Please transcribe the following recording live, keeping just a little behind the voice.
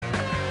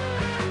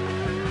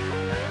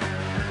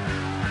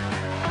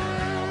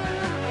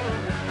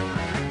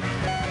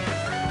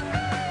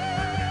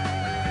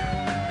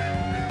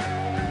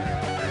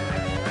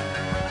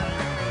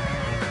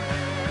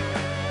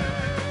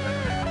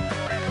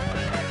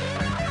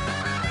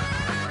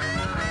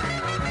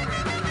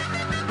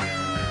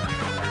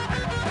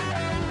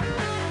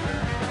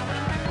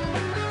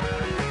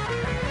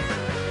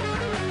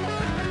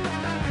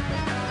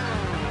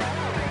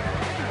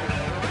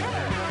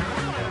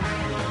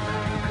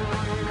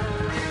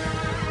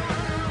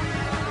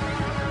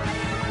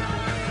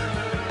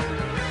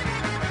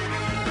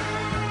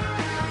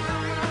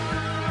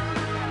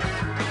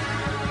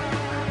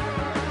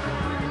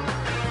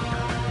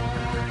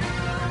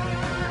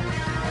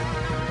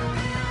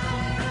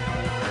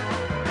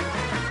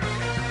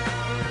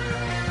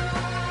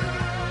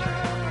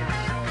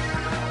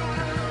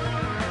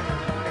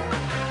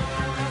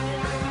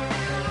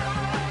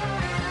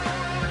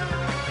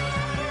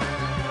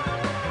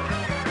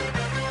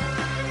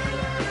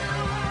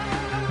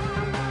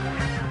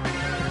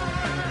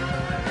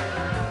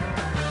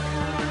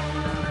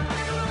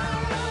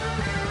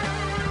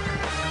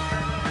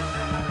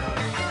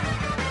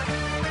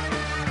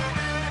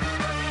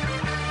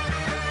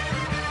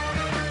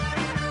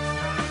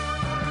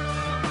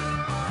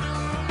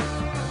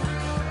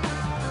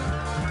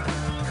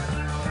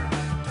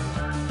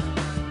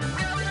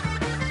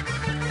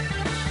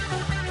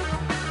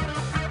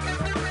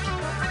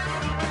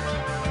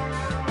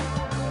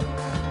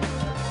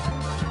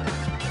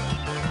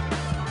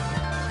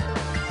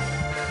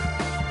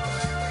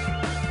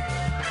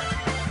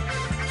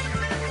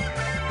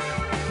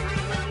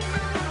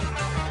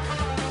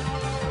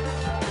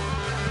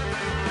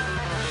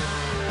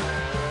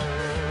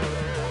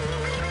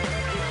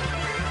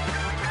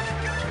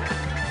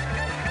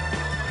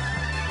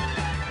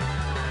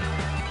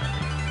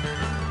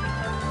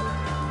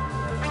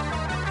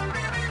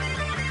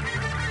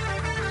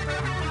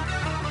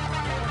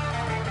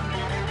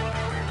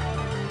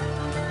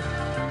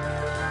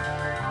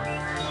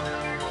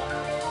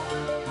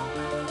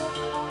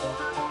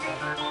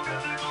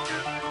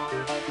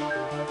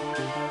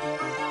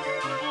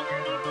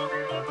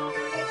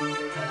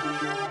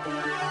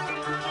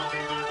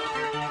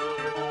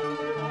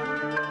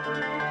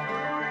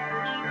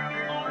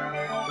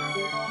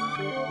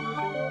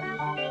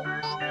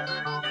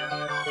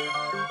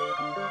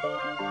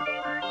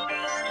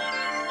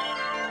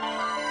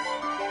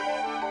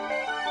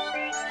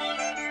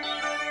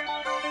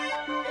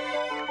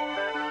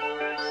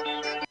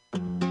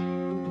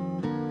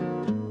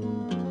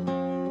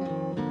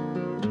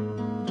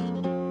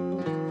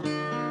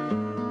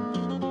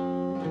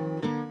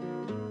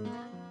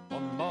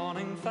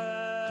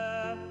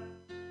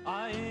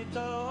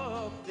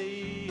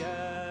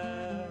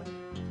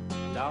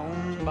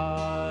down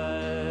by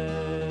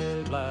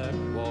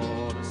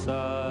Blackwater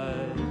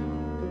side,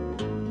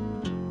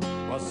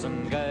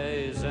 wasn't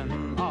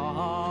gazing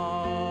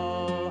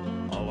all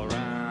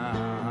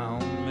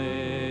around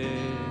me.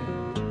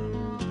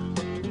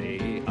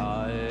 The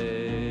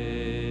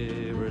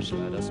Irish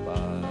let us by.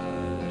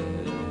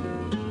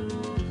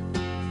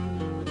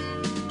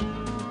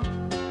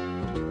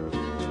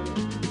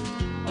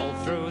 All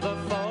through the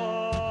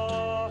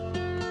part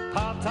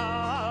of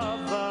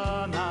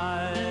the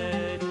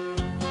night,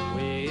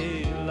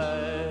 we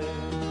lay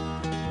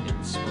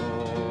in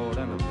sport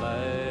and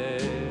play,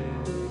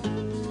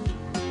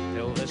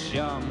 till this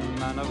young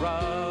man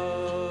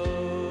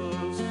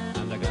arose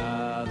and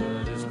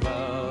gathered his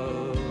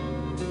clothes,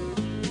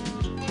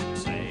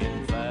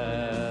 saying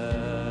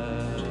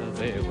fare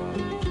thee well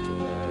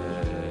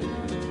today.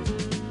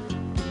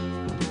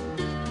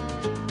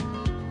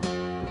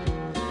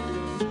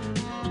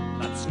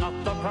 That's not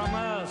the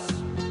promise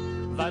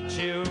that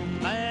you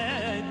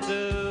made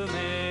to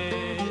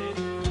me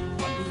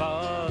when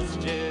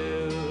first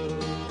you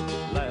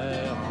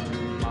lay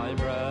on my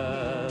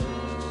breast.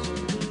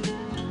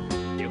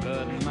 You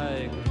couldn't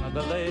make me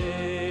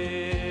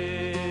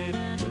believe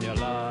with your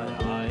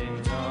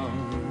lying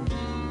tongue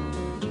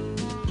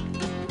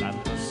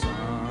that the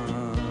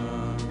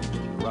sun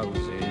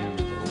rose in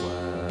the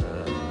west.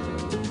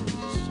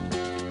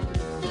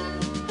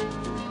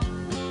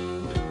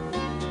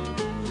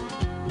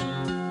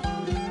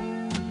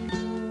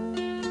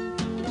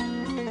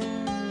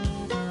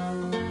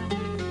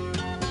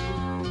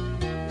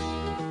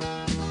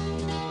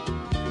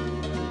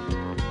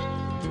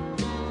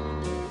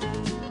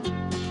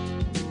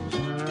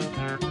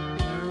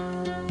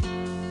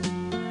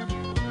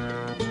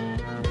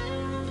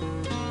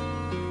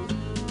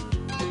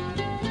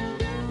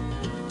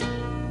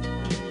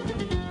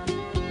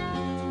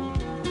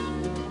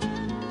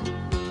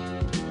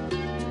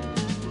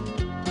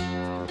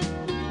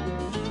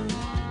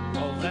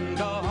 Then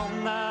go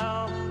home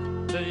now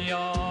to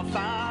your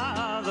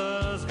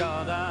father's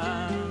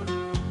garden.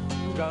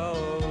 Go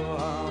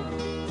home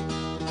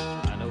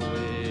and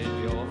weep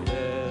your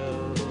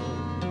fill,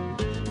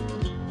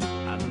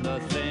 and the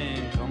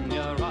thing on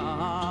your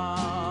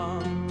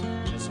arm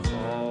is a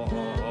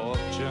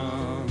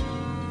fortune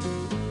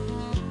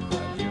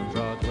that you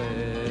brought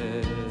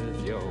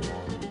with your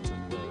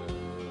wanton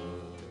will.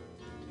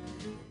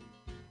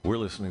 We're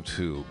listening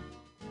to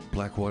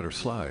Blackwater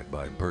Slide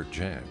by Bert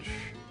Jansch.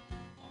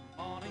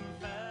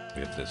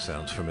 If this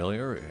sounds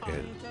familiar,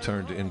 it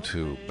turned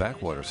into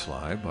Backwater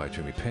Slide by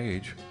Jimmy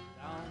Page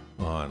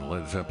on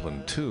Led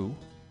Zeppelin II,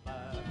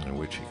 in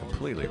which he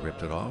completely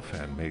ripped it off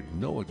and made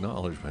no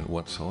acknowledgement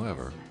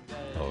whatsoever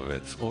of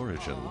its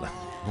origin.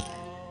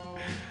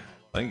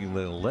 I think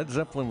the Led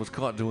Zeppelin was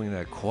caught doing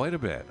that quite a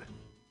bit.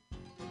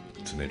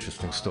 It's an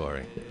interesting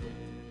story.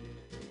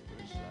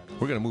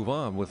 We're going to move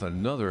on with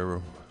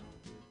another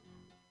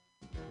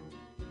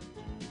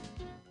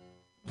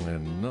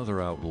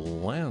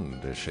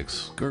outlandish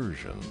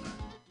excursion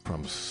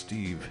from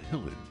Steve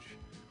Hillage.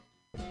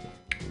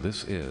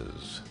 This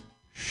is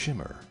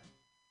Shimmer.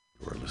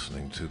 You're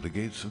listening to The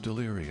Gates of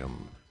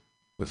Delirium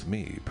with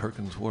me,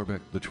 Perkins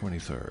Warbeck the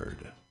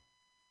 23rd.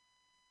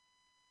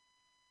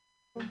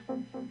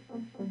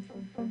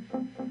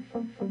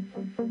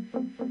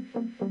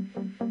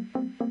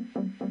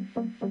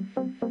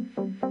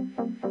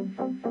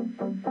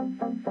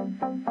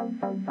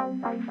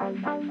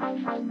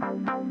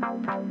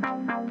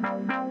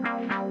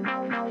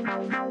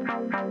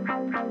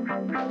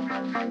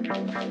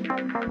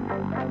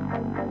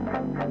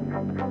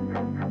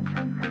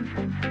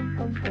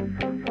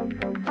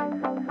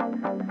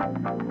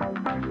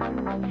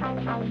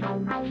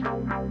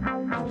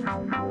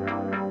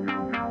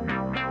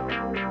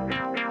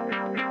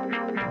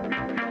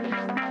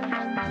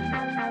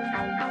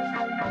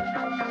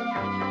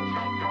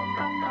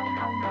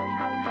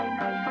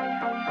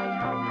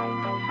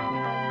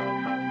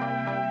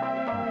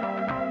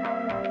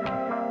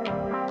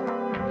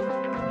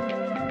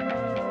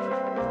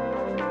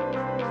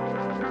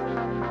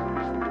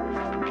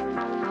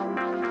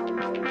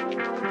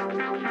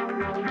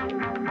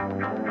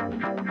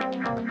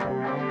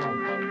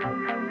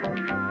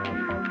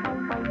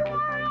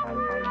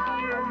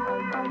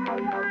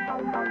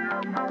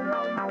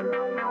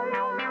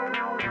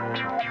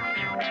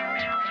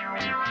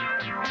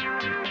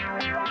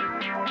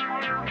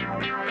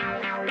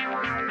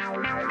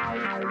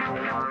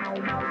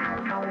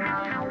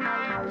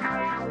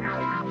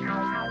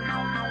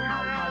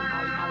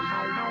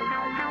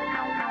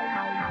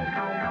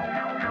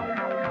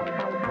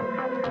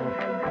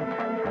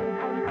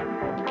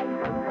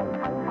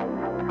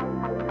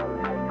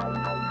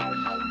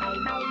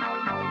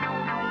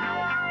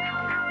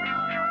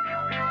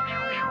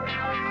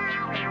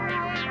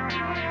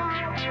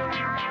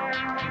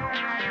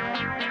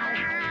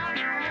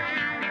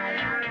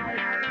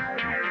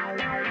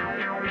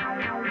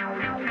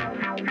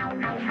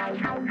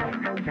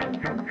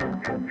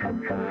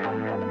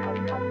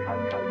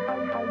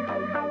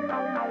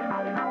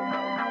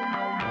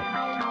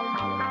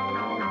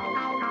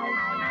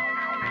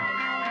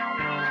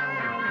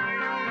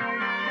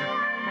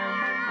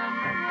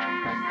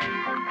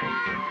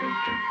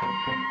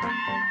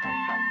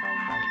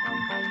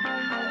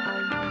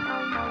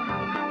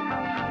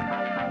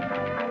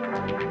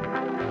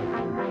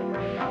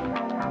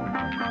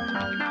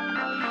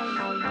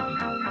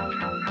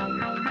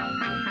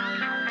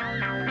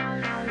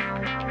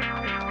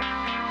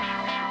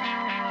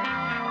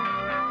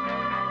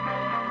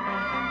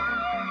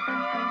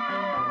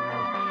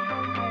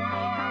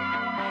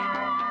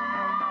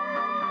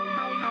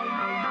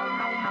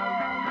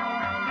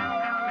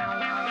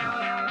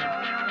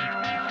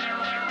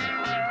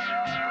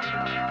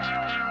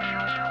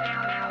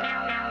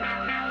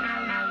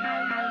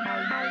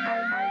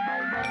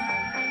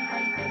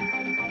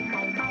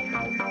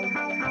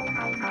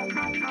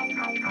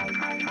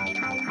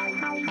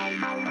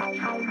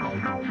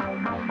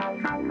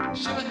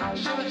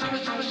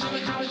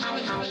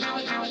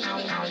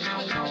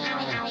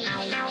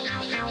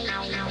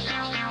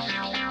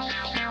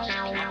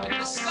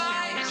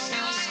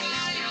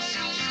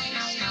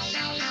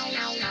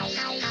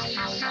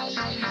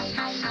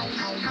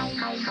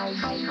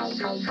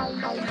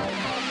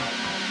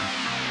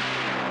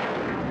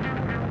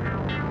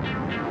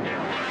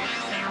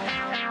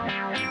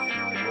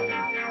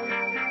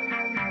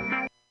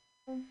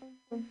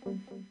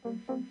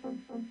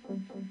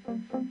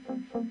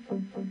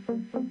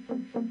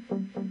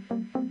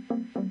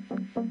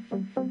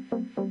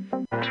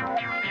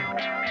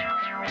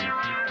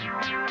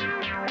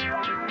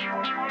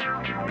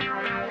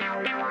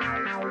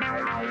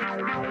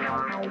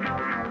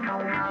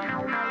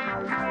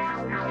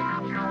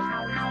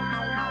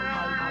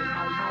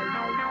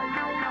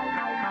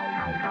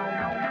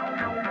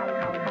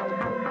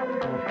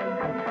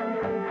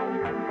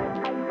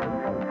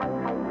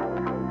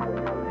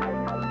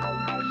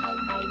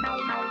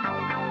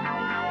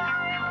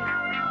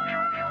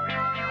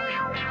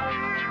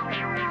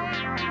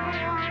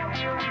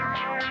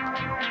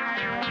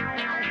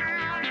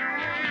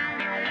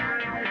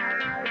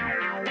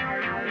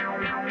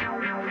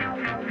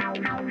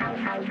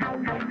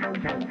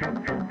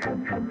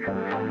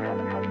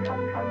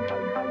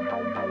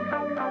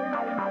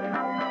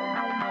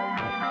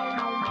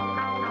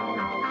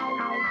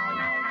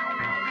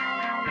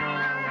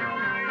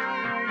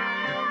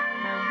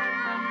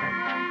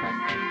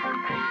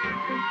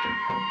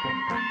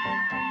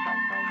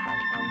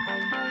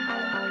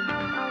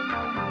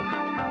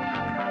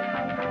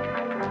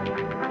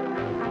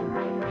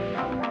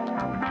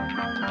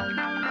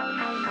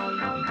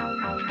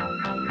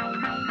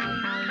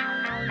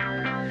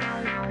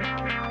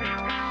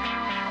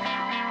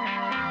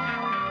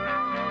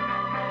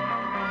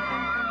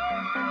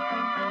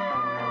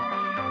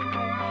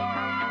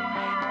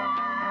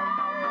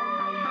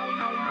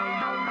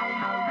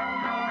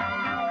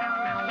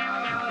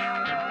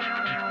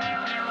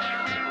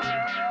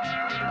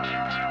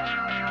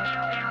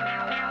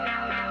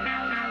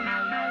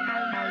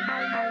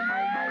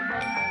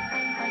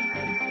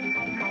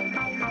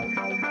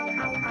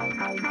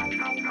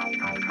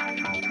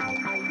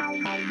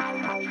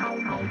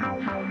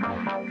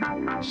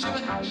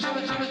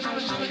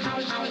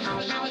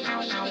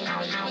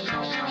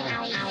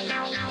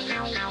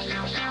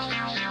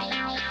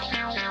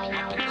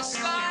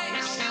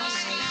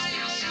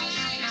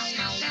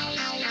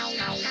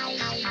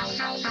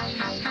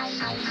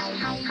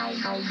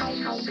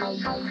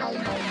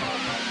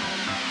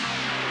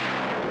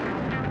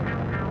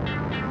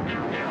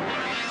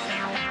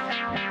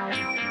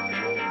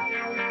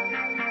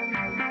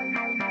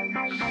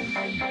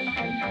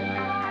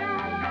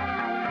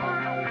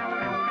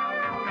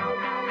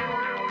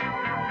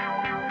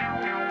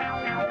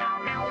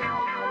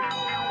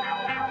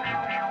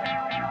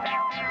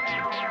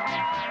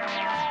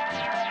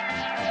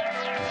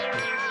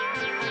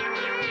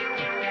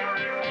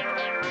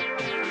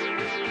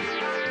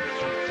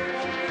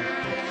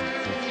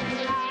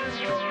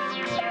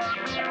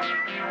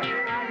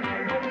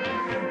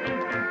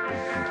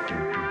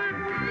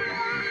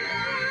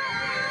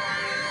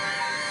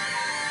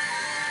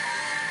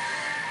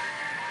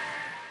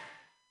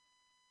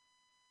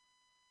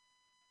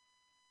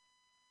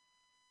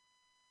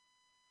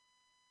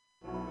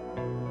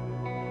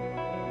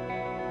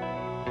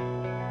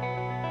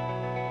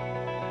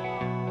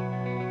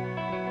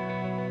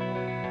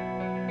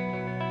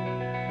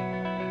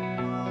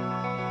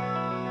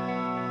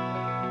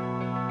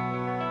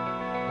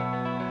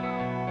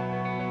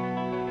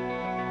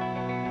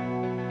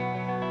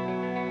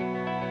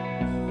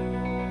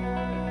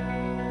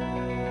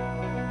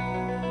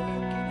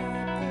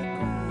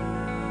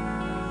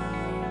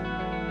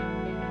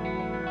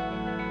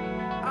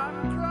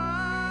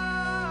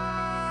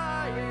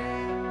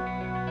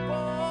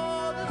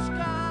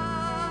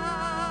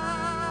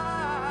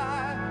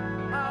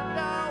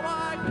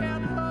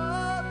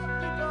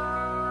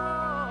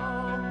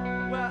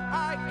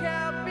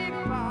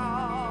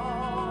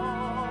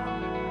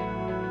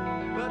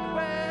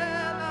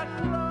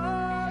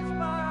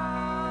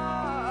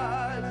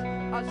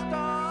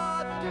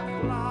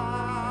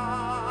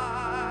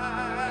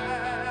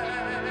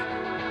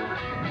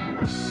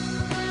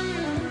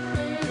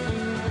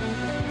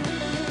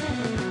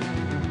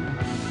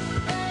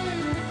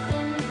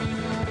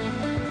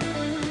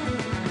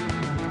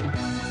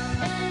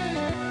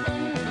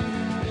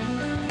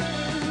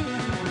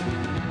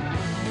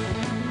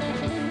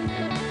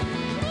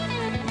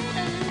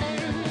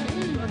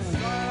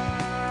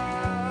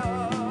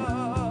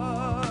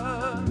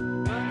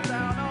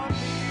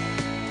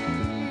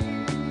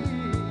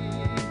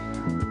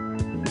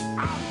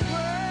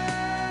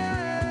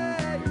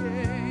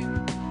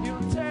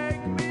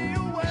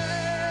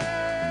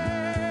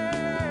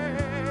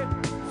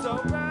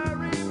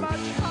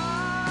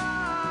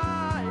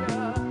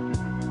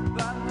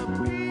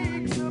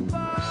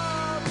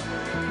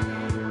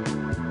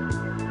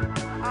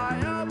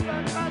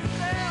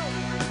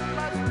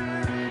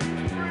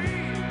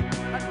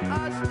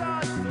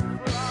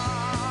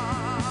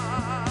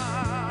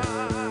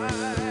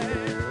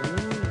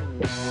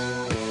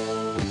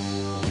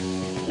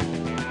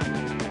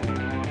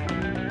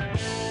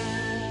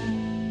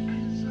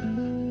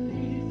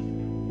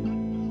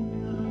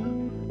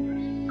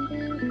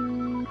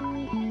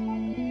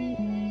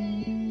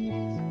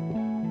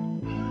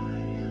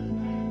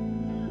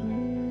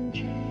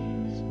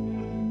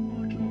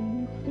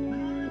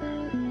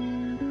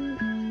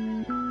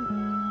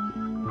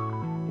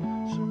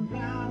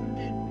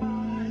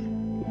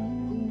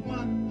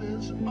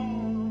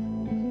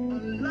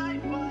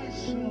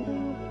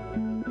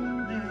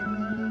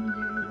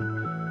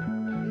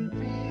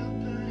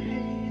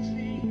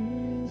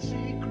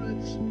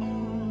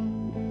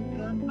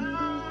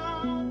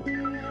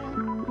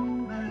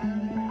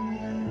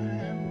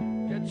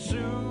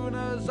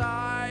 'cause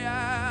I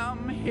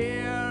am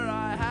here,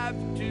 I have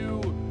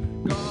to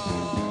go.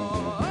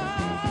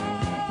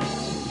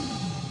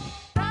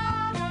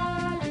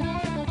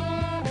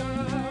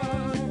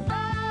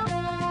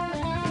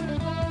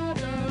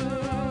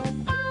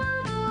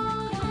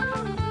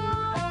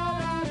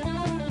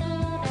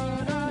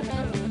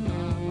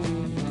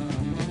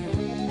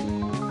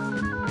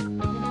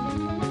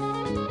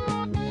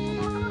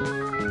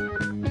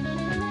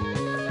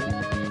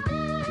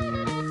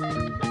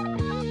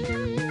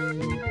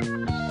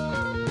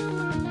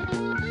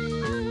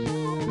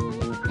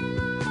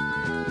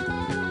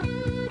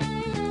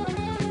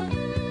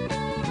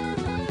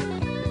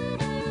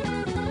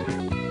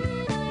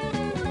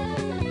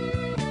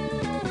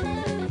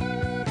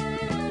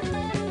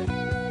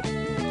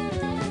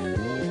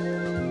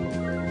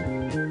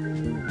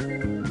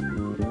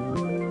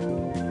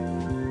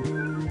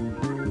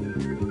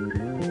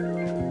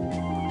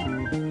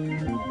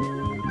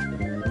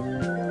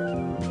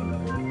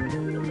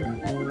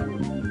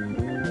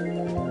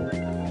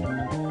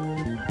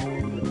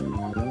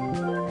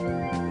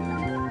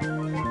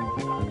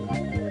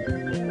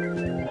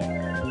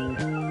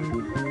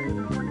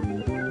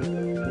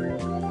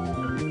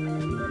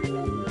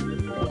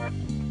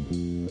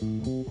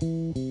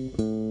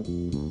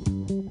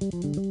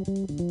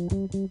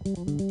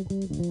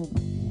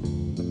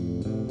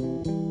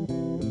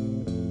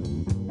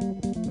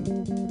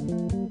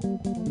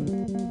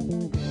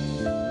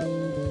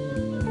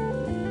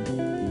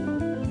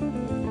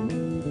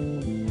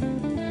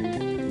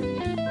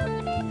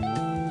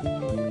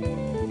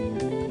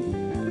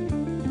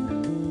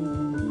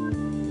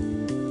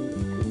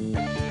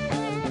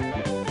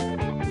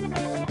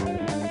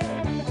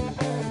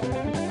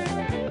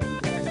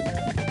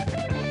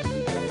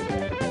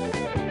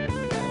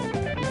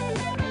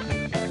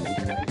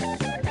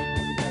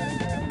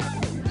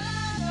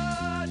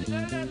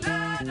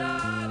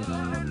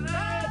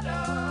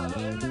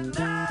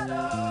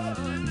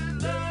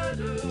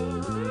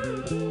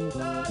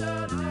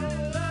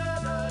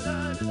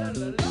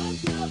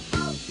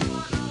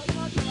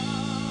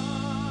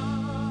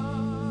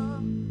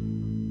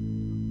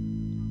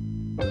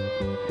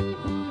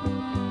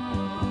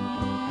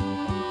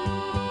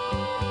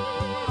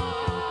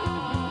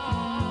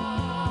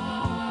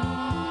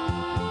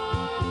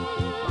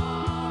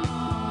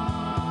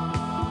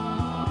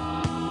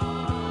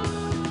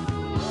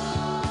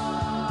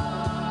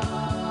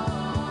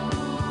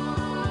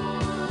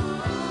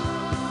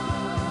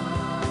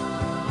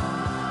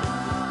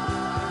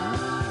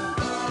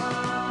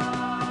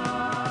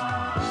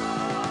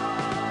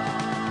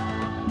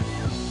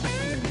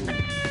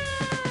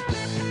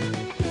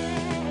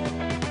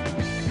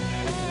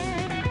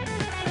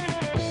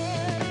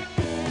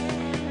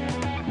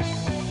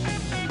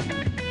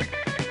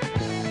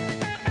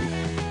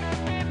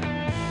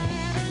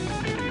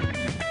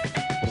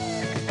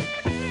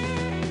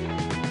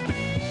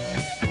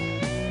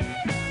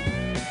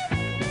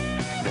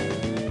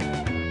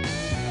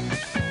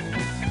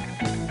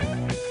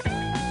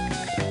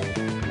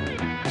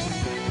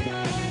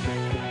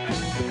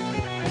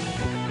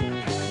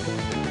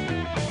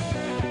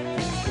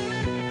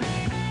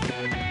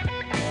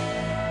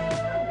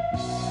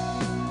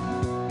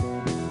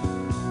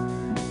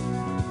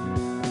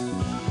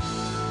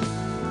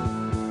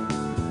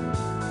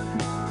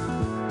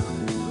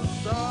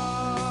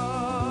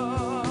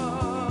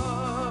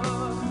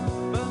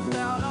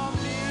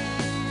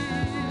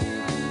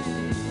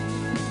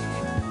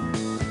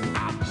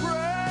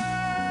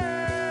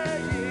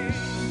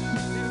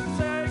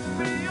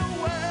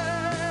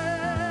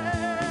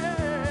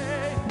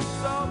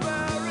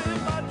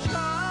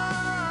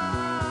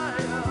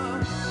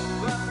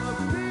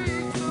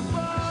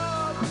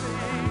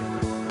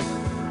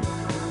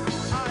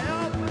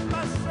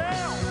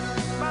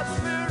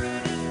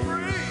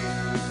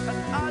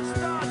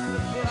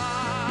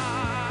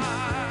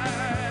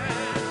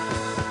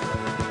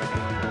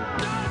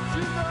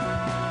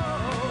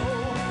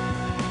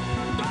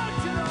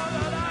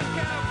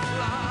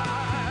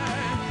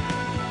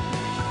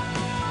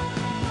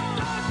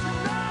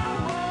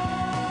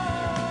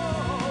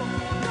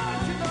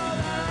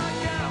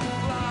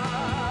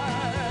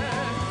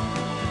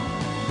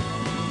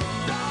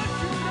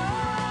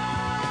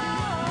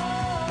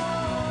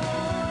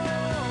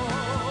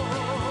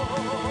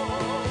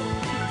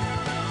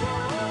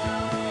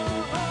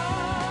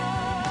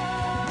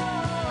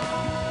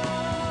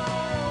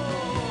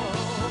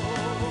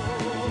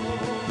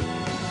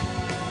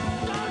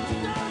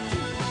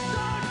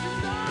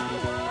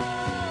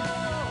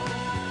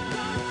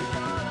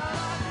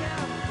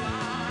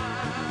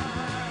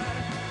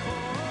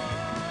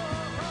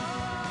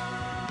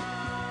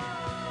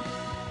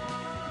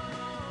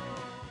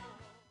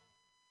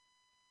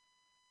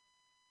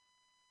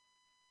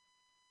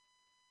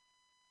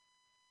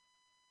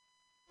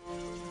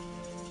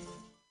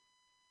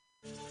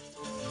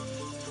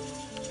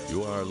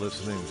 You are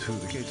listening to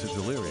The Gates of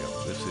Delirium.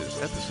 This is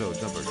episode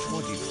number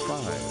 25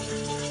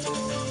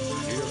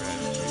 here at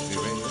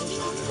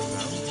MutinyRadio.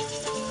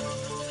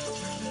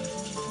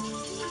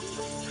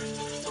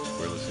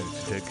 We're listening to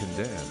Dead Can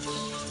Dance.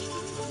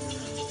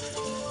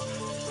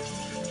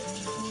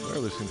 We're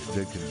listening to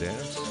Dead Can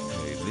Dance,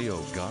 a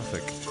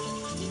neo-gothic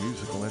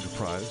musical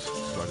enterprise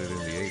started in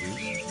the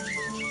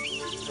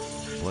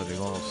 80s, blending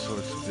all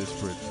sorts of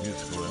disparate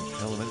musical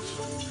elements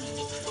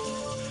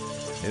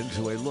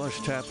into a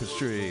lush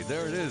tapestry.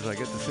 There it is, I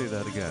get to say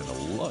that again, a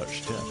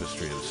lush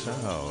tapestry of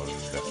sound.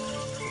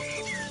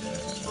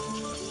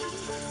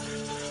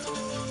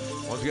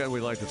 Once again,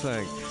 we'd like to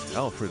thank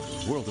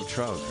Alfred's World of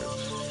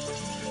Trousers.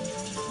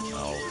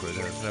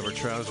 Alfred has never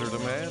trousered a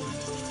man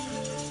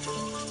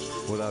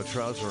without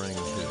trousering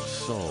his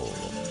soul.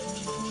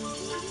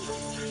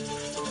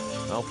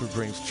 Alfred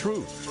brings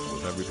truth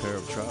with every pair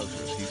of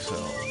trousers he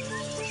sells.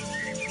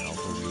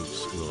 Alfred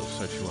will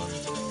set you on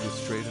the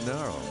straight and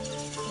narrow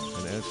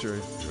and answer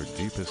your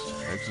deepest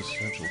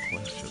existential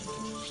questions.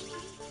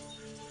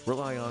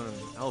 Rely on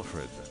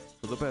Alfred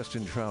for the best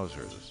in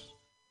trousers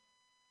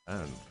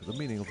and for the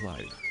meaning of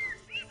life.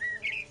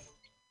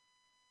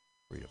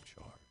 Free of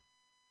charge.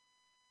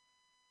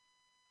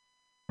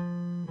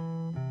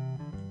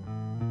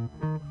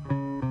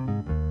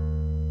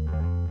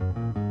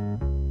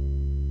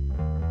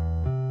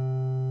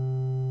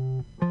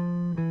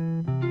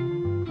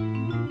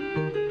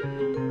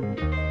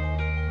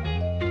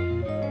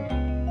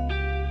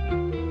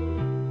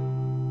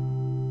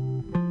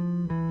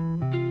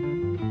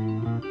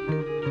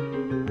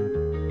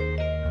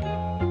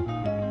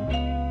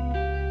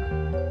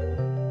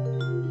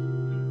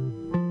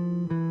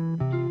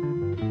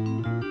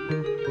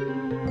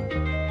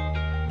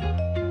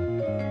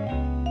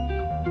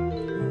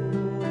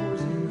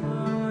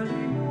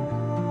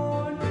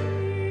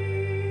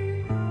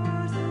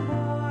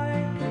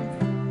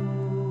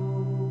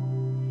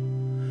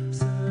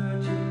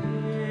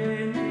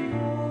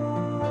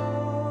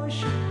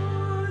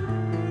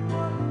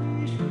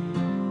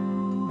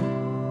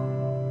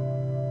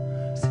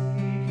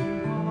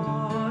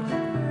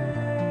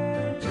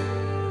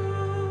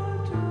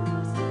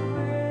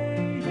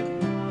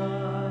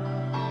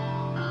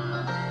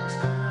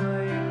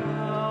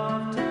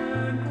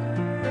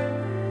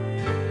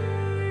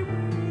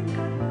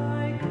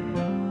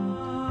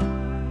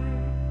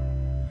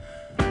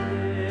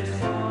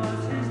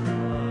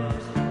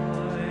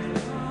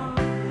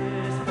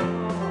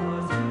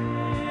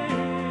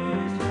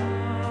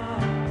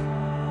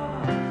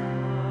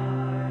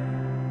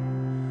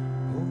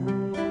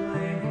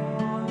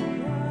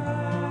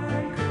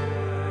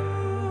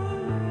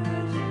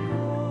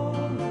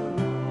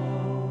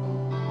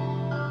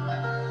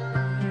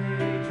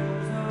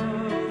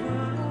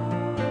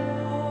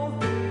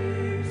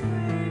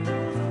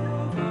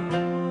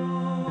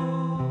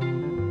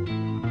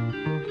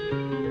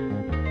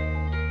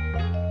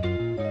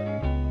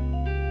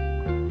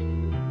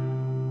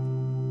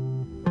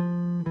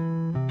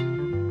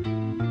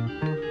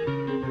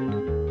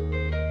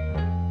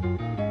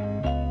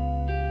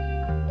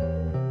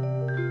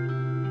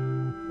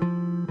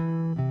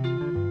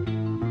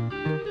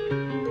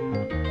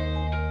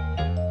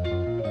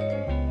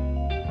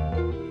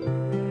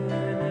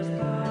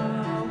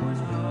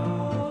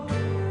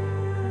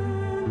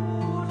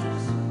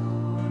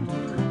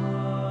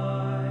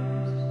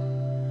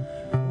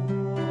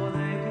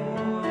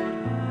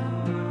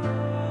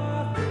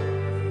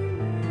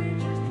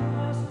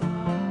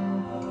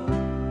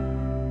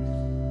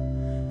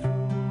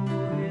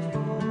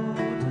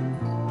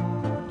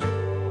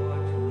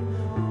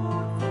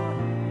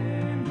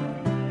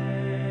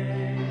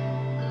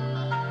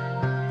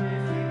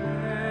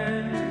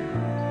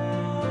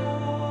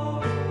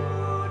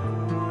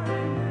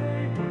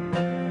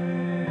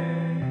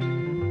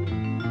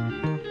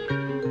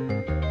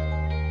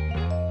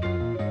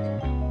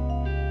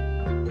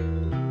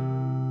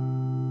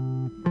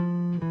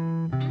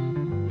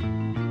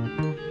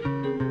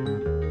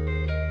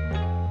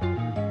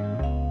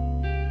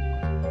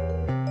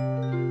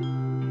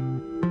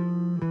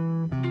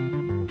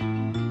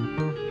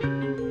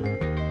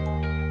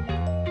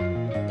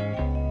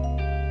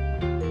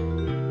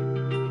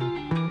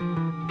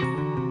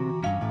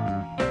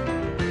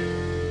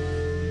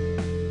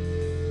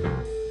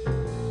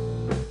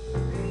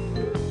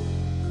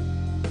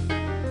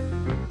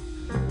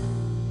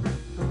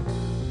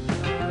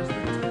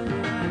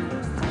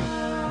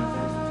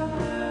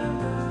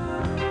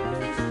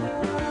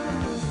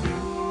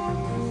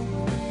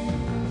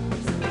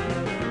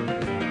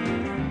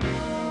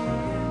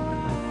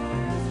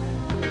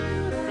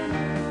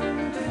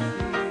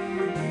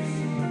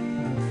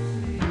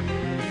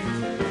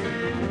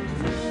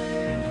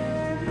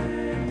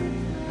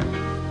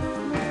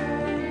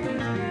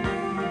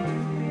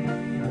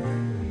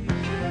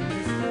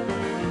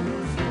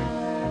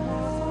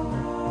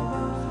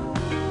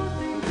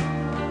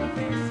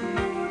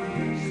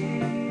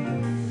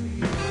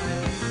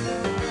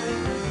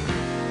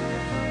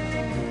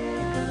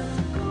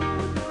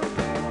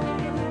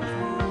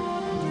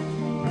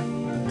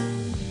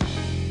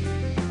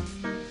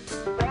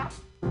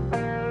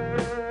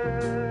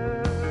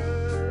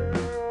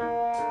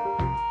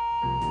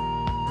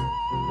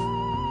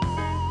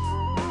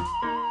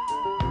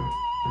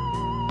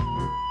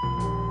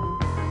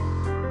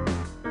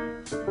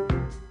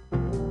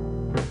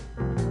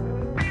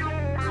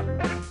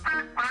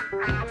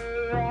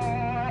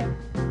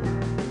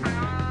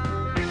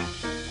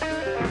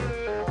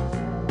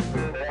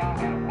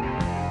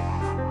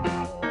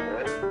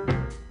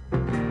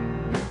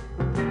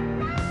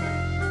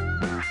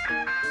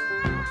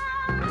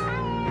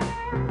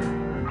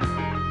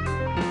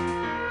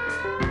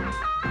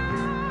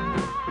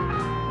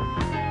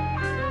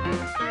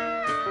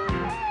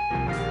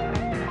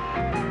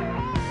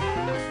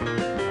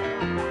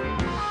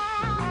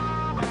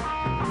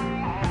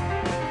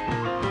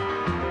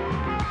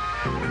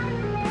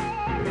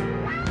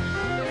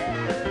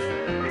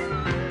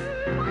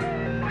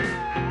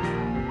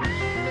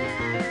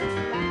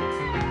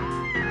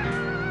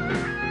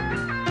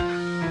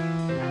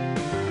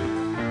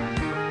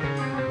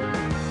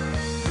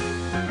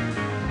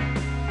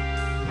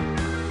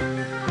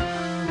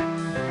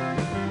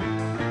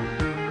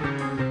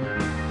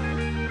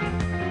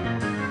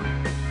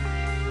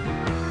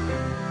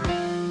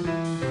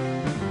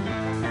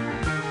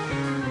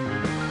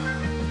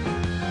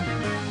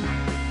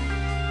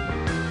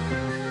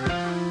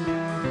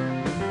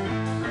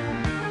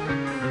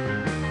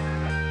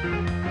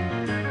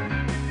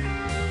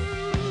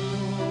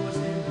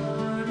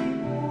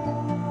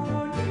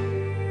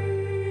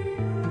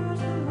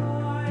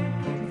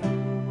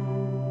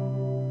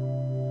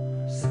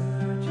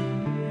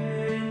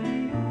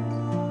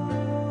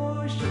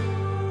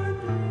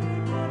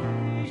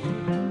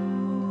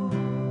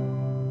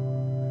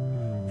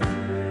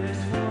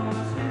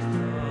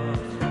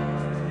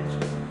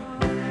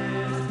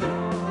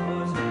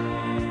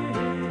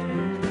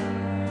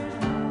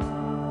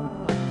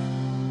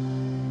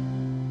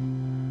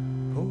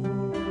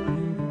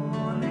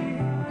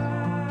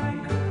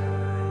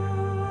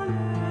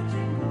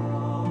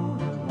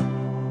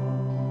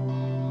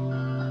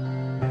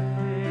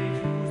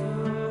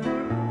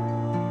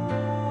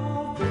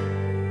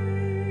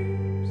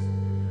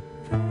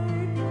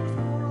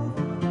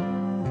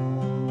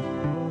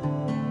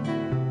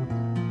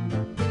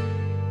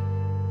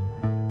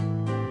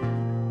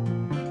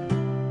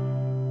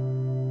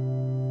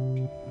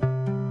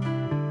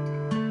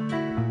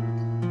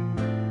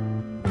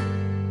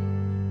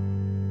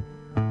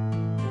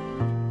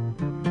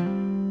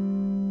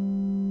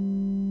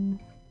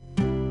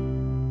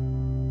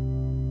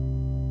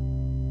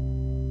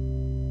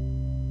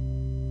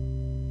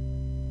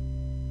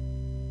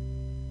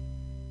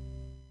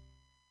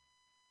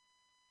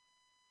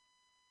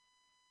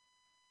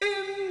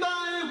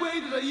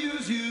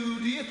 use you?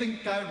 Do you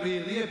think I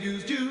really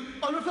abused you?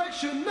 On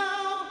reflection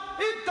now,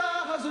 it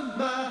doesn't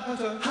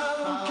matter.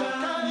 How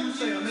can you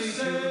say I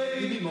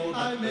made you? Need more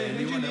than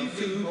anyone else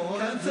to.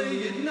 Can't say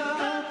it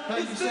now. Can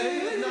you say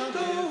it now?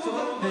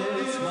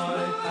 It's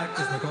my act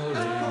as my calling. I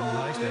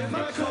stand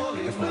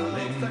exactly as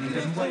falling.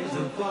 Different ways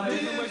of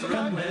life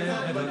can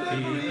never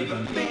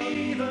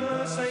be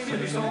the same. When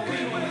you saw me,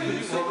 when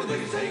you saw me, the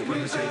same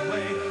way as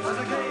I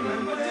came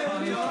and went. I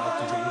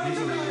tried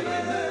to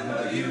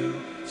remember you.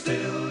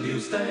 Still you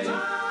stay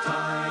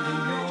tied in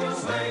your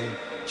way,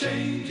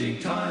 changing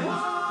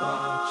times,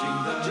 watching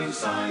the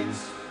signs.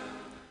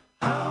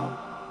 How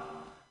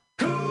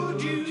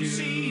could you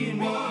see in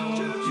me what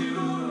you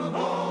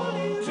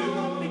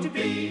want to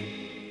be?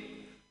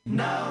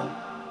 Now,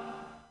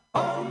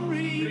 on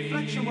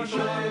reflection, what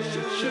should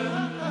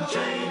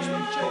change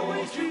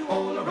always through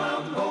all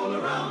around, all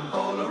around,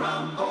 all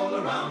around, all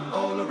around,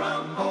 all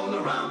around, all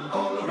around,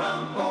 all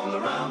around, all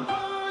around.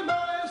 I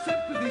might have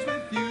sympathies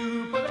with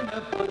you, but I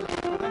never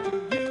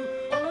listened to you.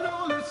 All in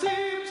all, it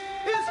seems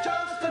it's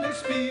just an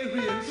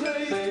experience.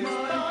 Place my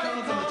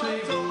cards on the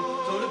table,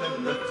 sort of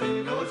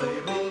everything on the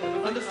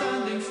table.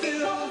 Understanding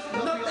still,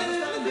 not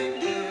anything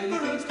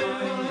different.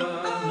 Find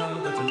out now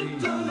that to leave.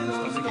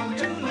 Start again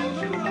to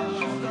lose you.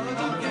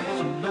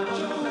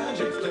 It's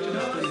just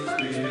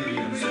an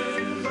experience.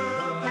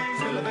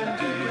 Still a bit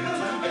different.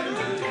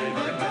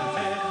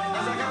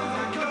 As I go,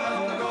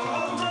 I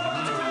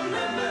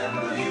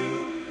remember you.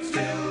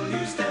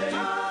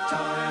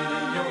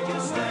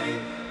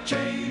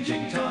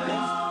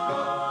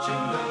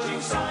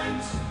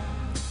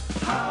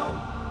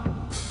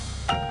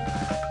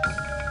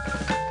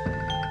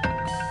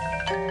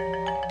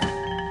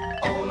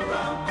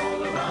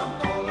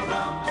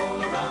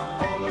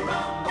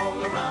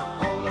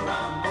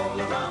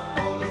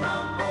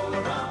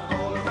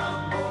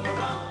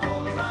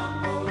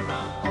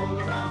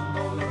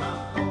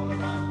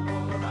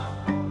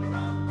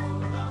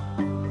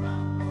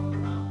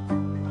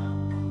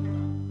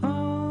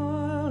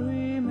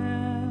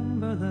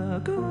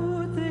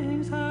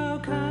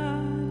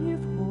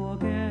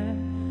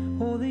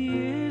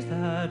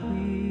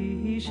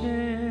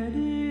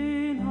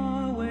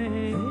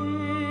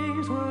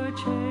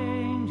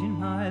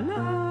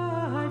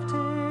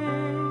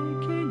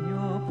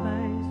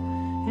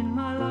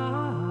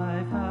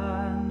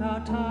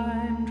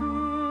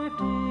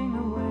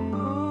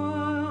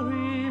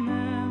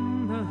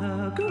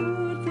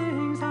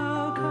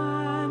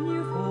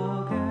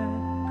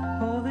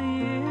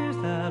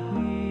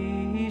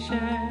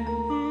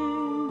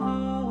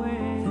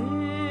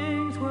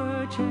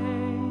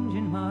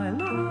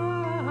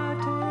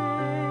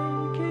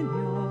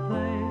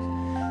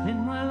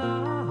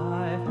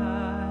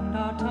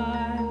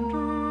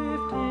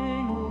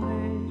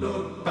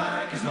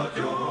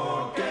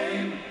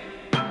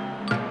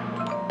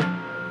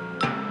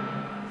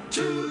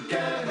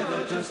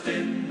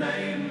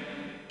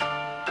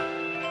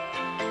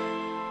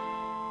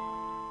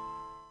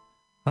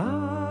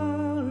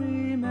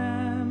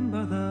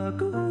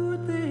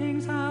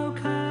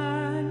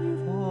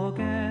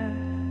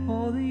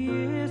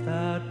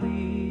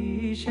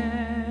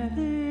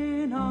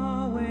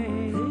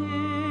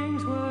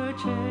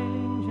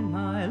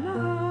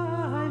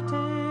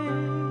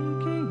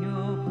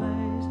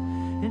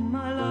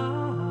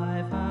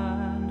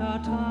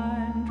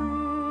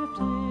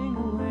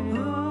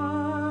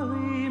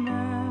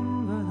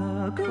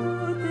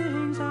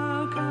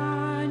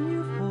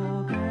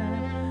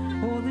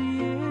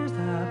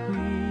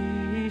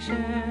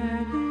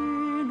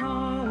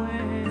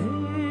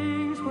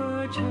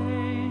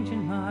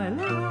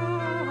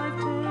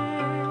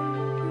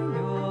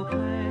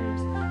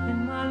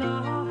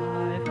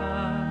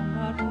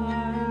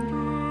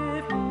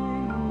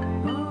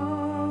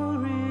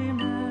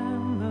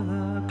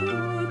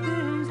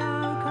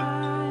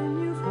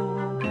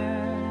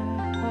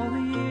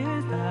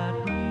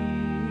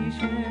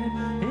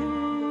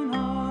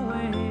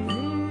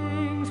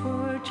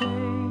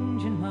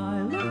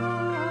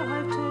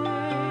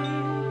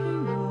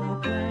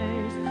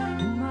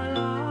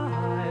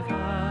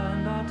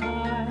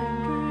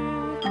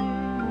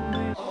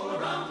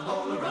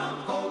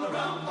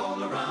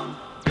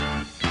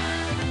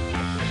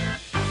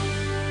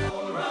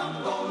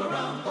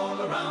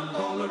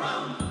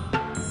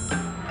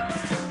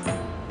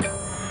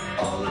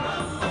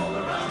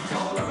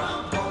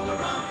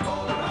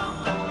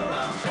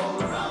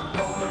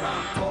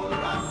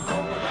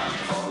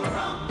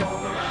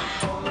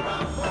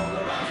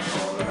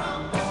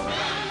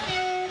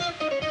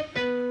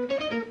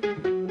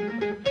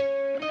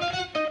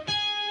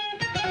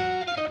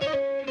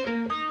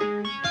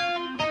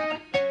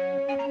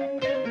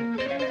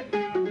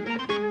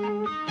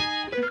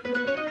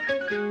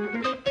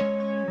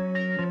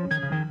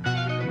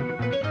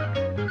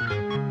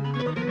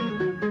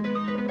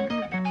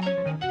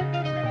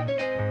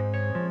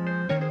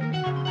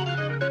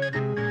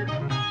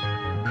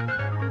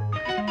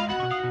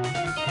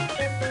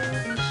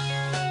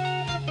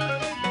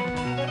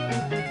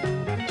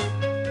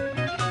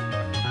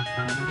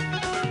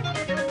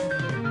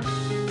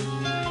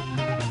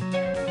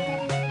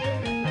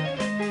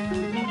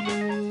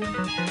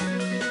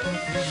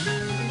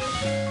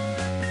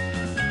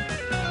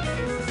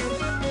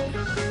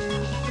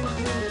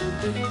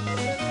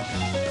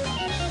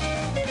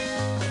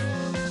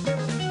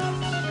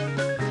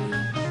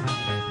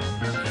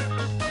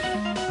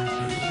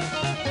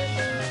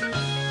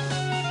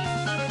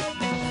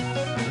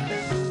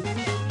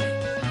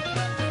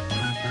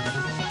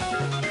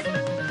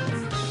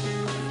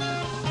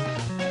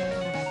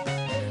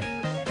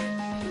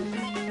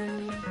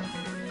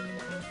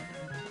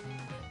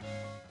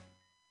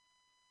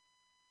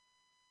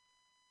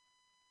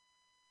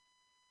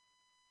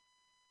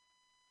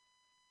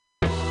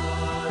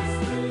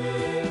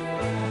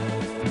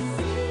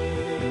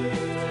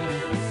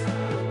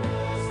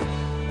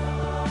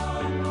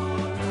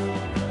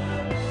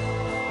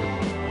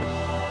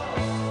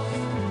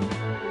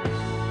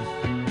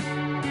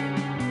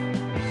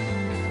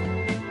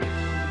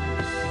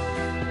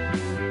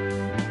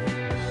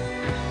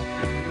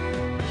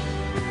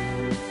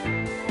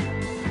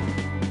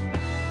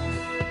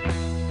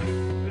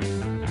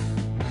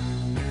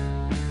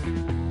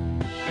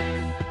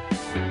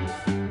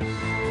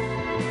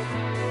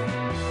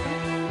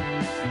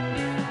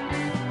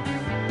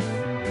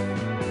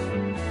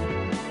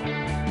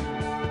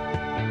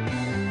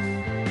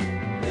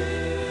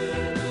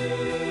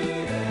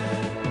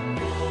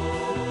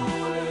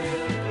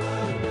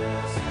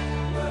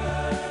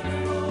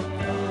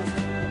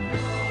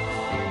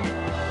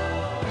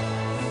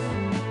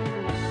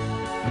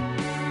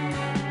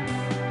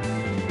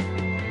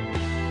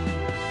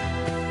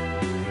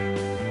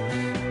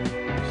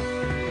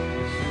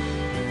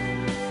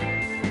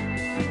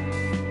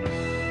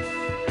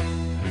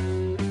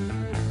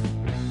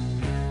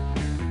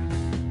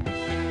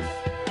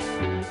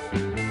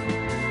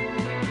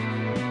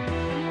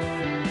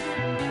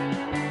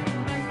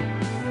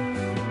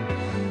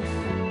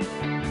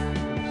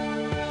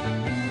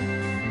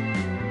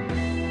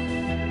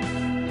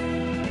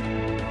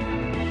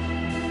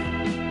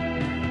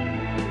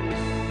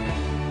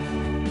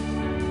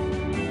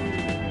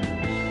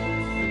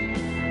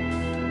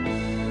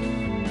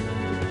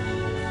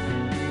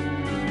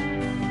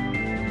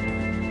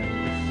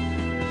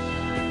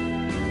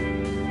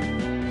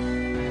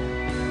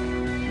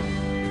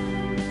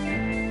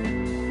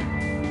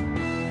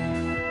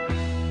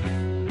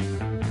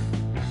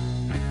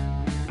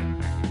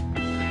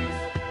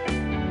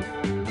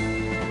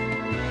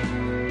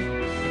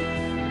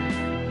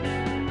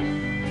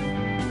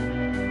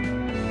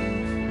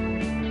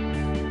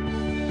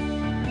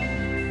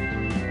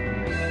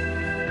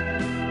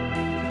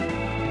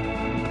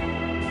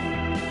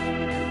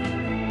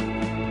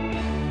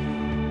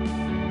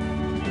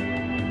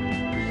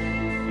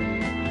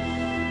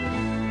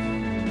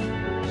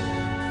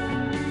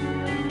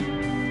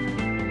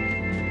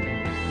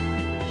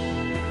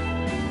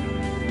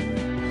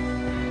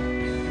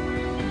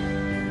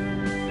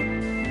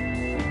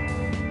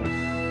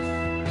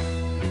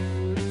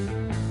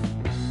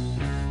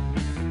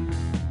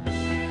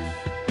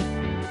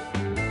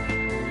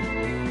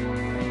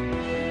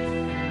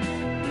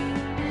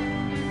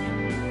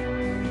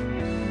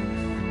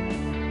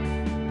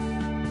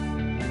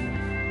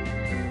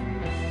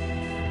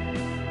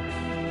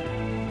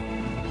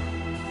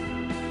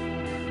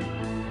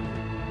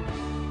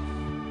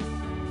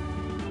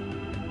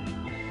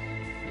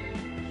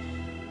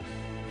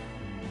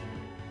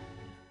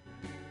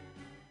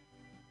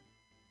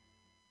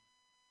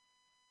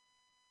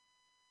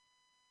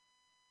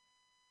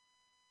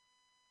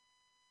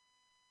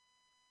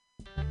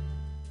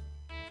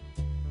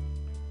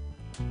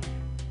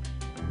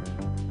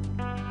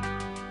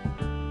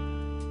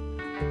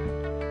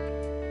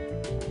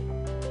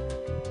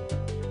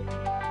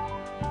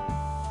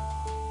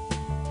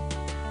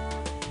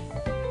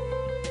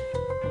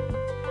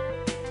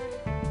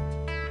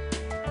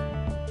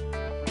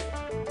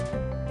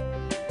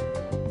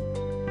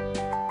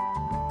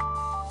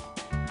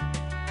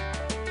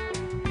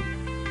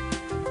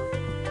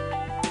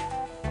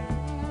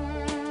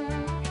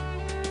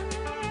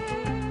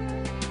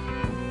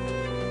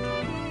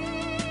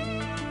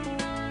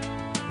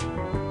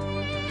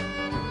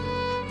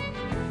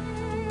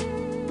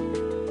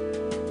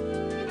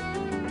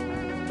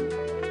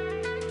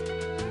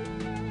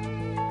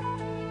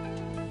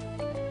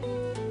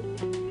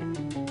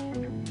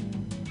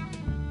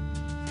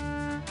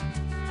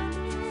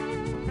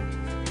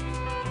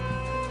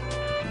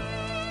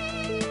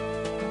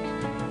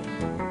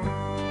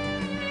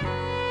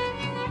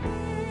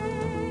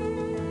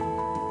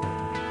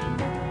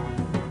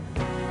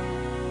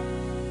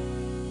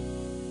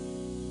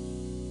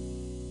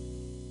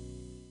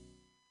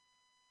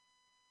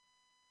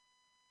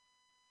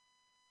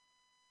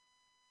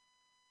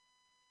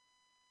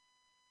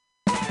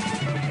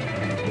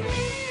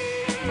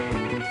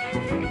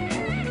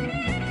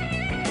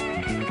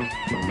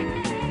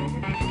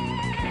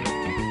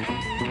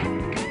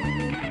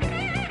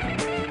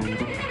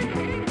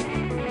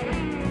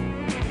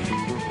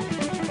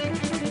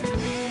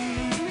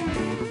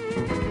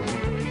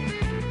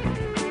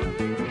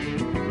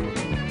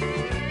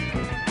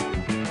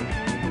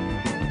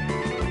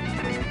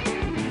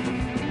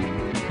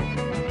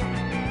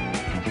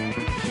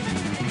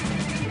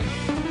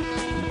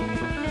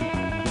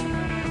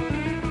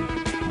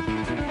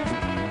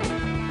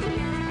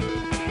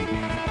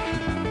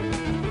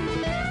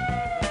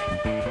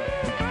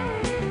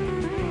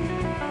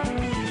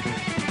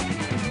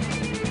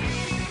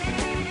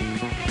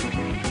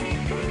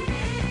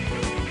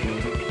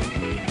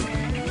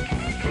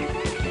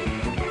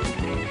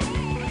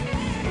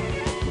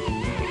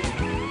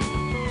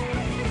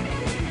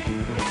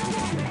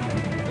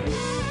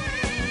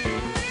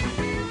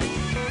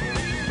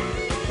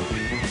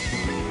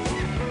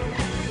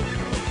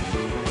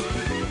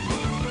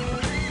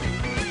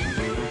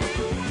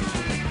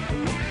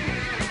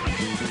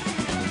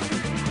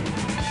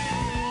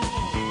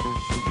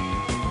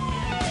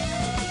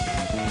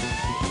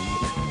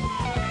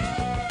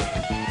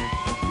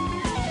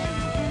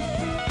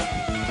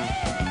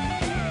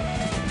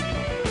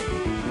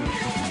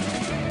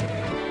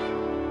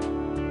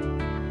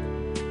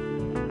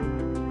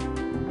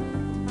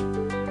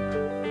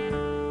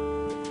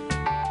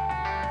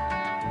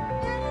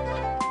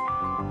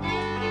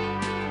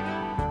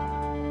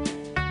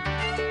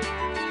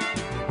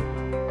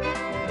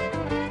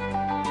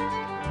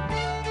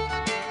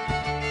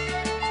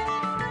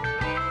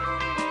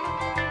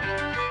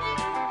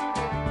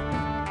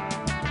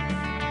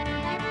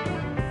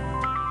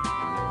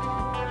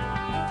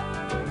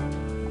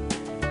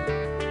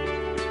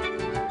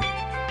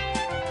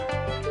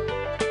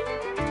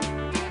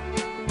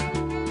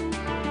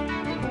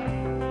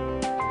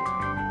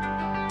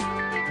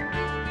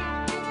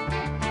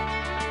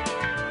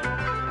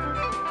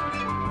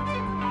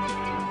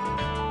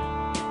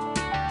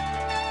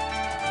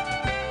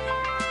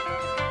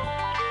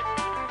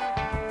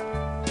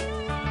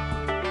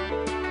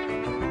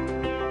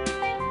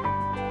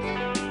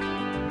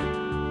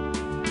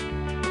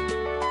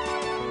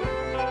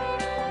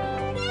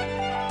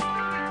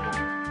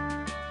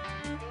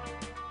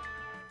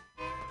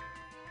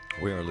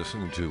 We are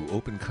listening to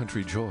Open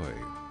Country Joy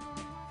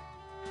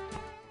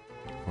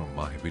from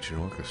Mahi Beach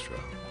Orchestra,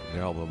 the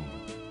album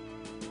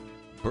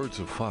Birds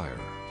of Fire,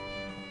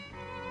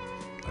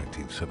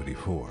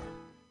 1974.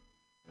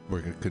 We're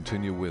going to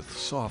continue with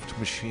Soft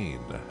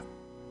Machine.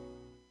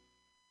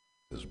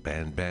 This is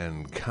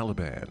Ban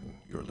Caliban.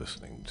 You're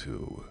listening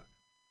to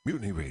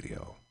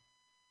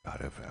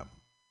MutinyRadio.fm.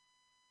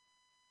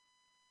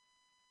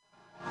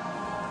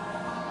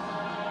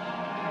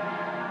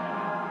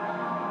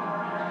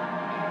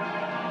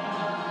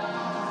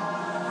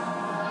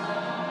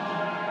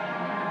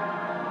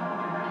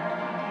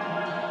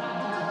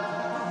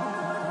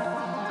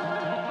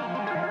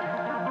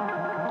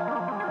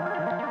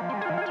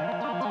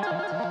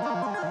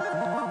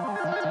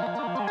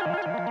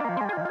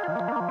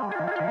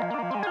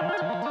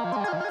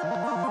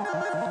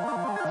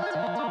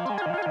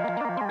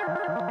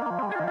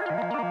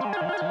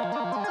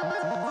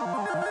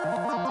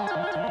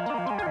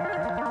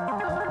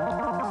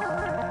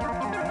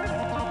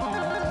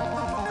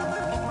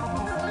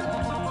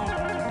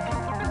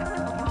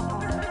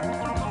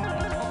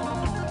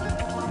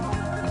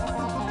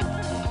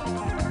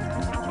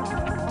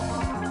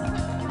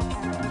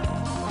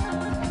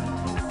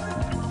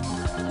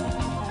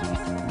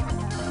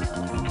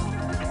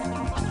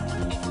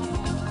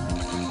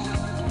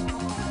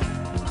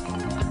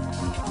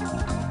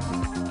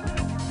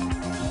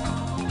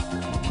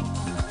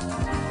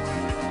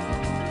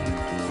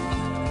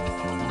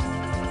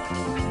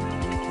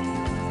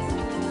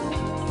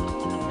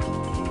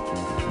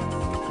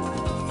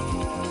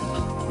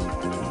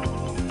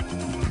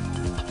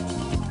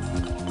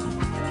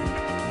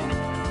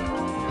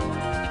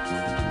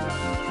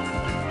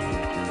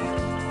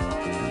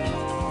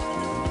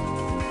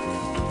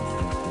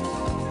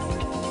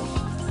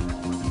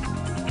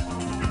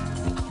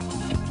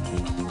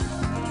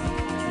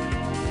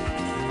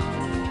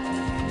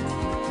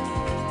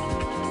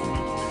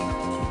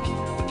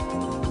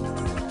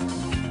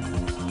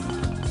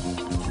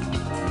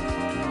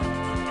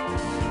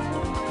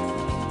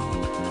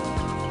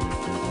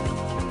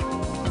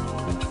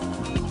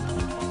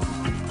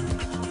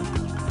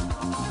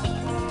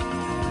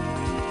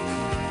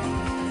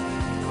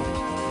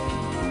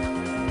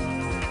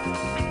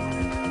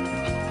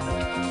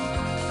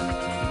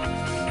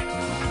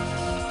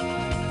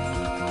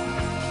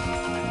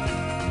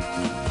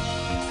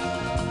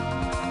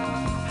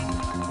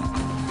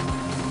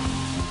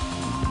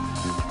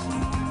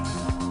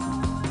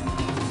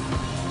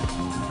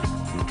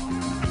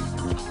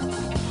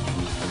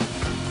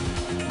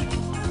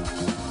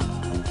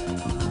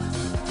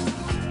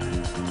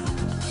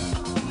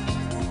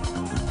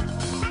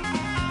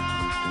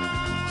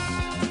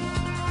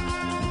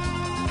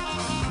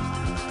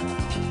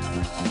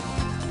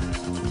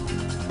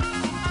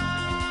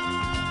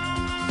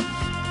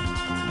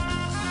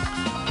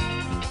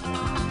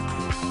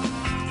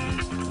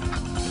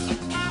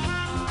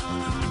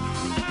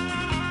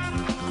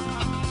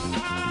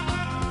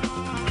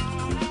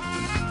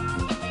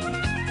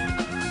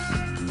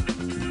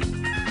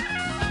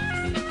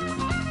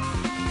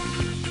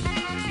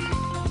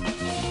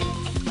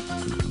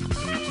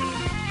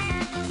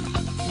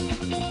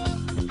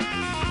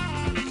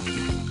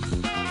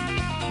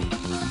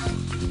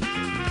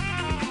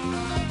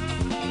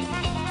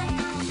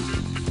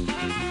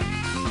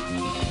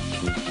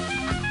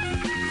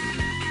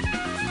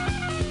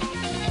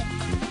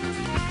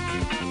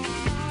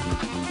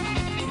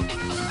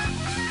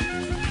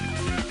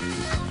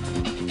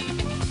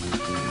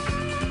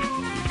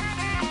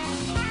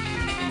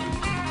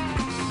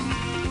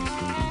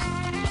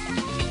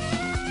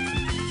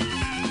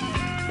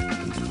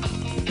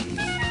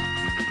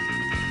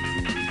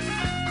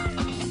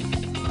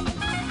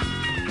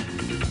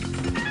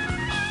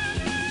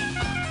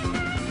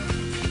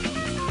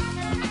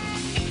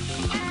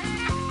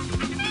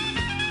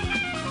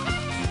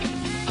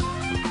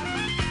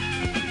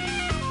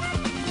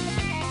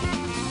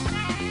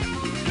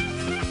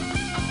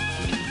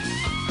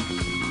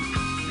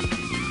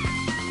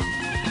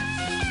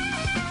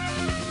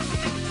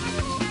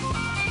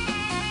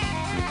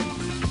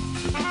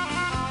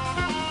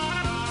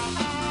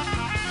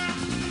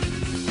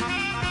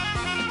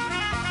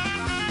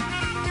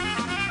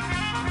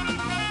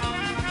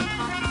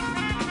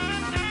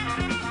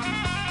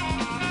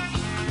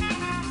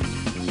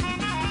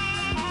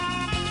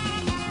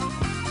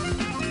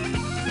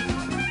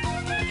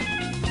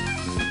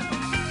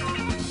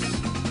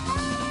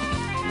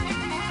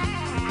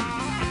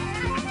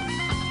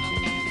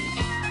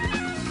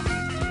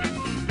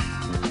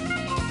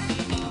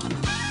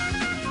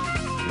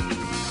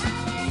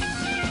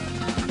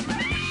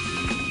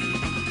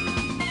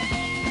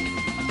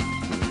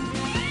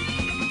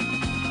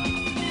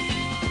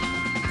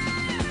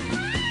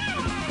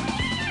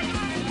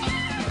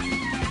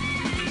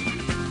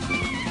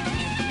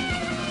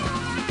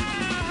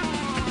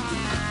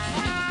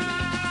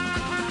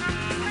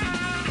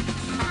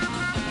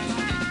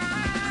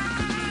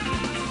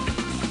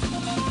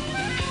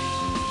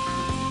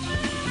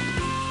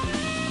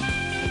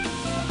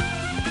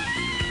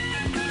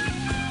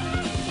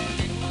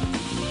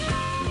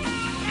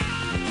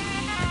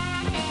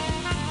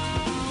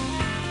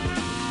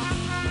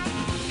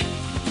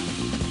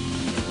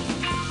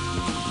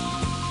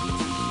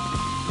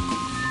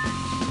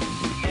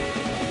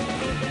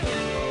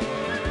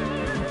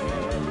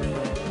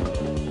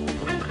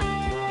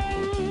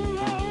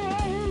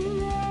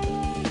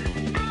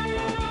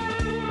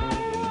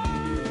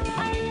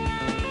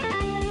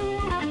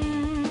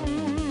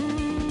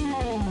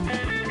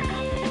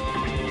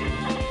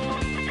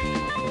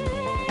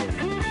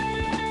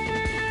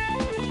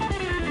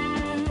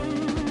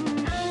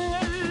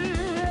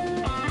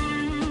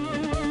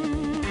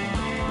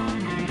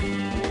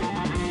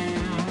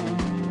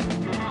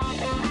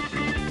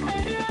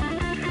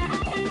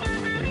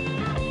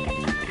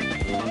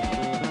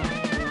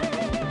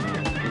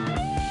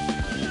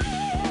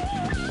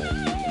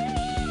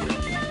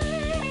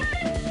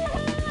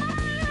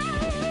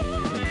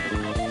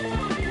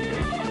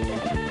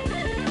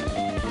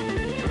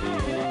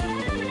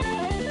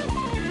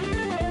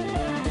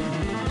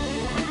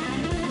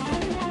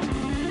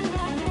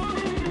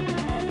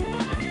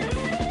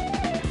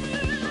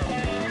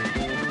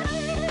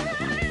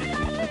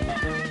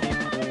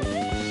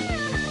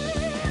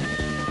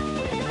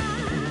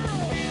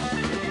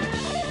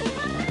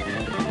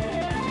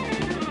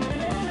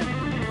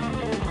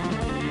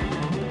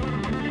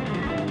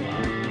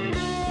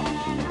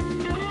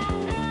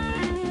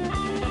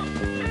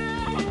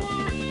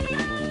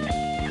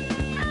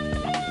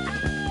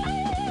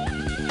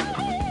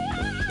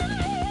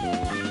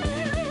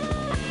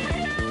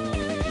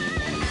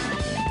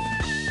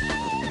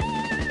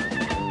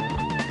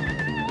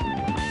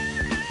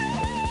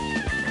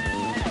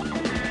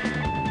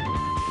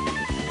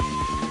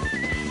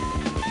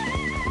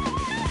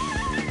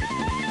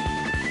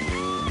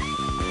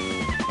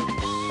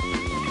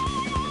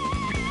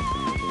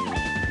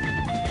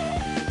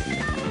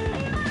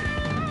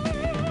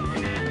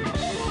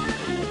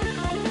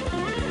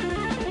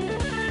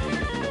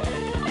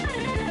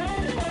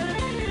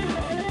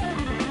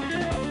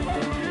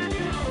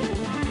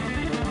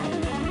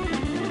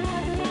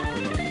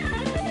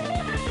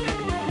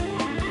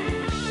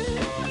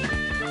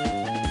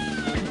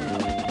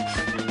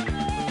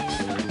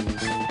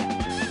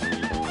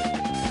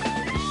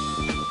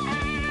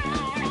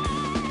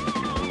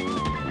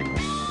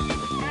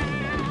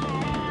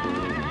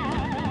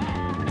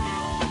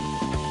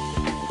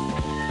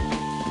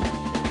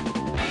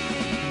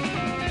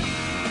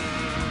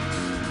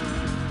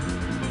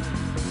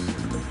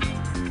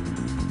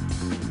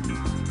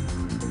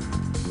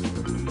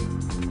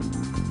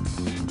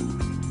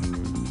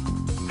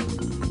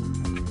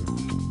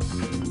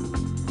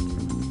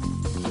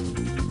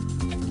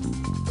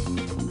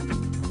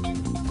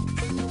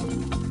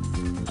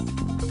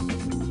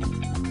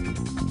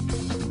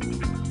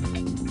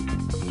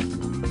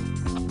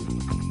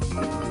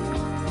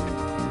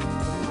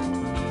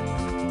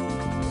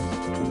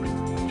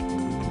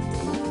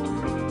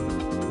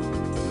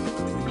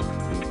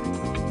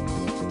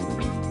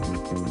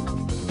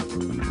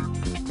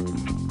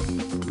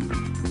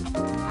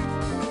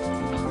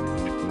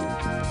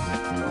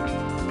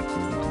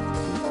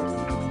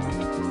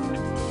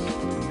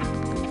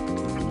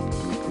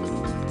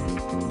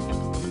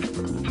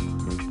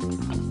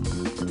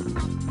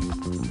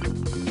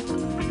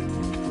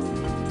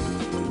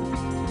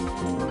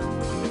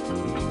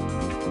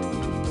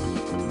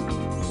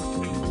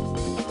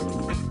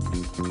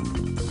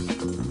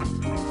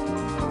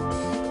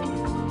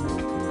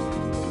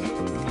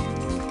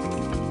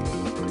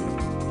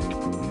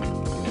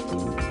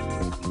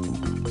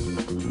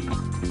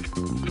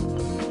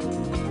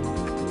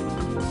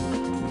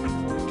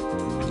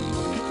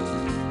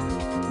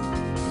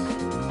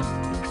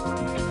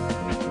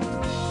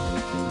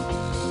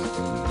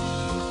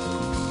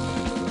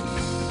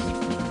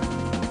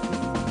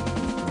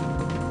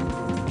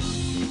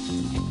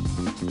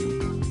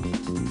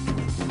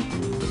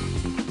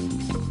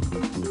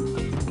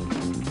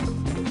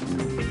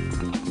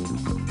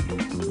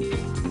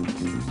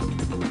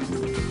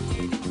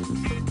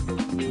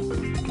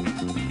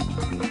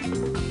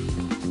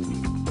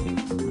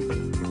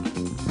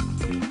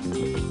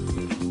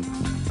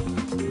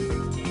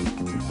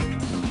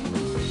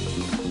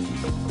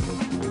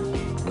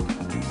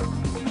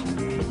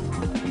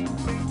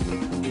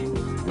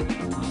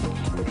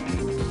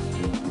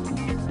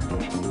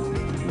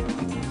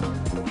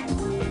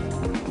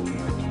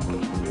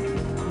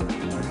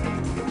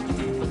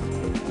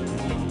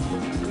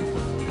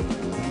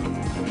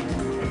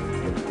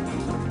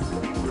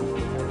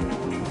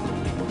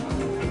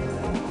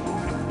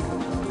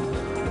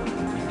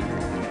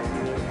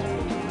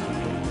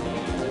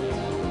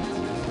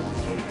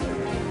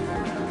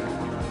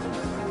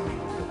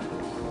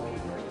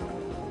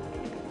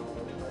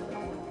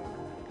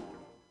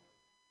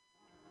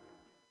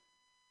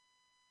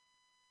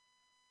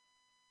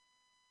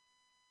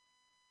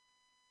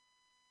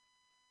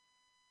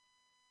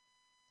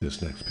 This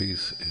next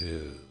piece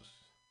is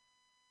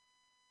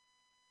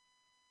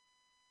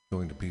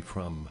going to be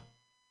from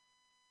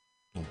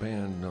a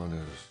band known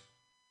as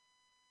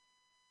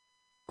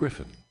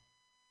Griffin.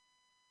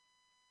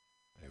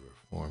 They were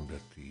formed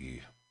at the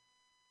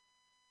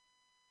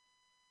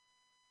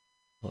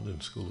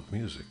London School of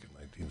Music in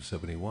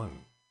 1971.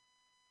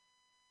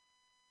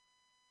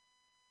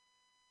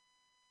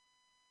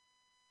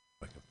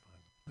 If I can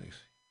find the place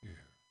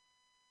here.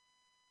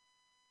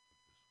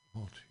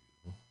 All to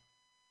you.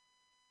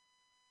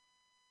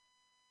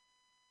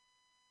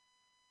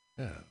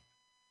 Yeah,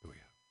 here we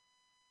go.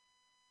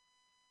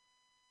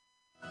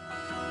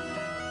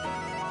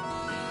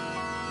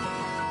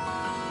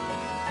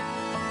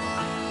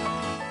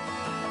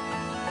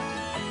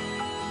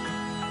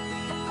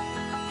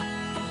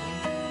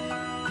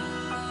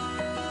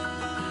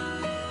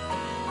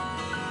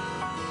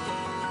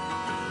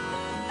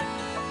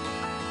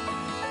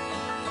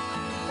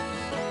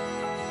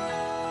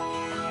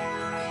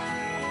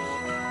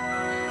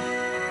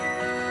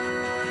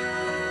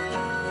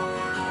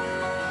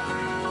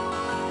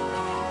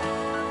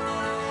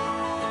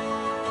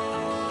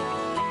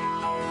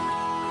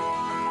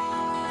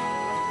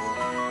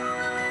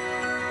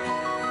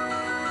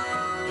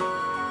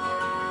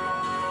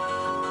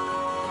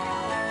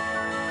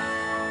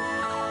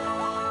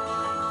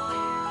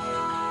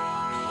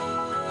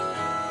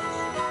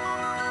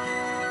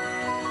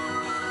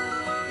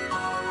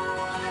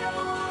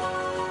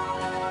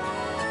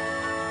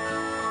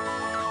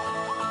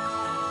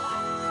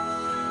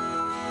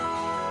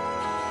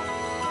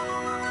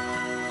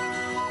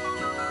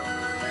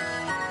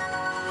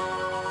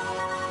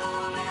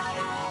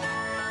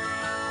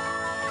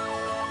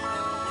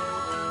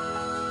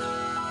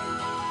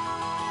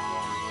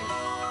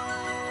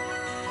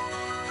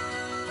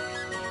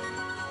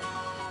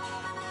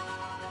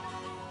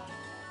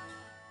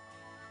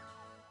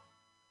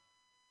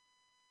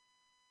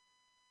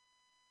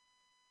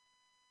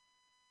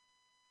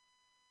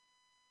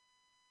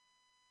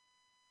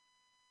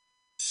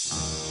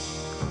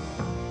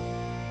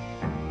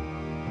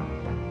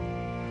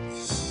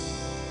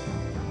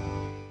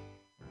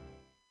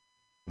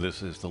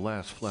 This is the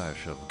last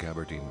flash of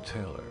Gabardine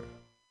Taylor.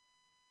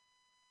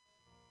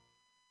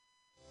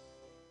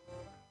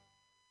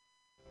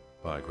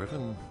 By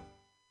Griffin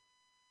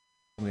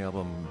from the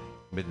album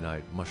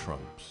Midnight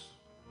Mushrooms,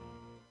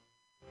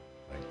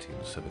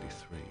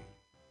 1973.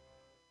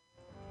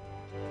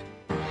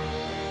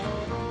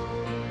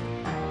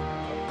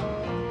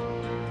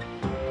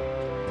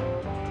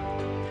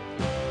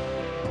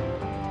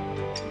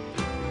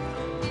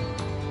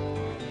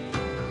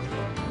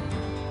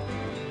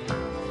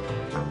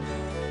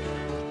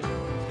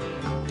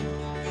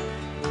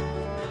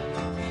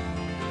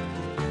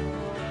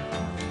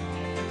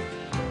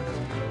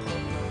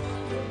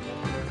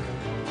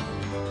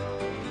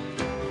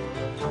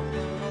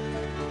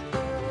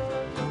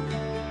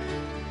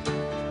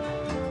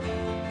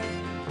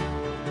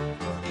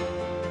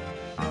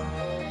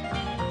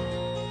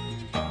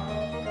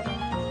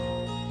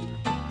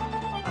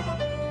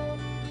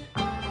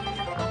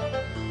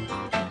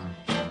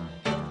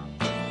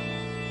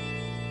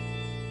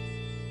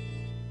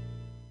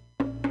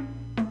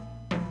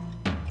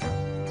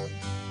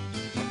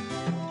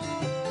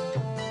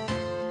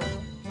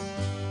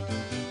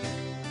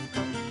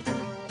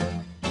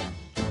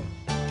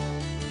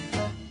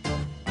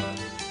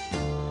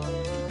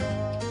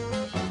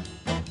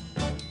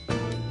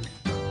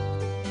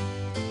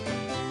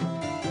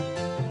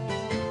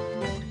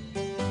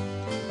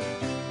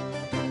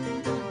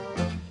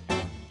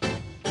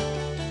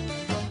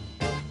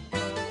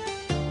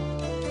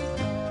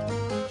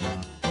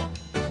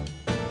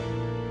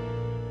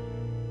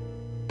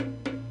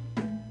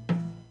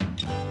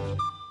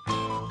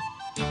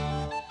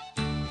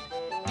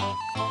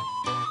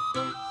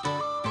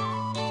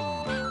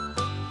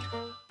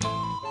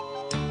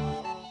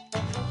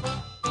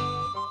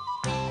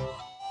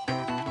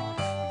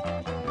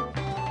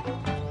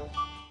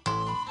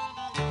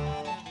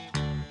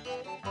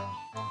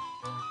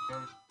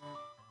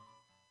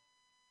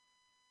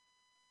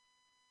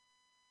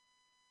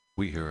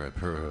 We here at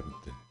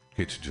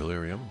Kids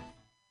Delirium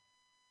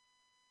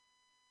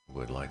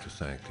would like to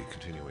thank the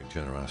continuing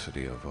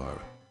generosity of our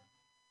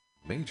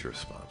major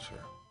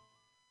sponsor,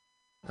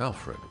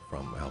 Alfred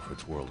from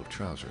Alfred's World of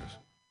Trousers.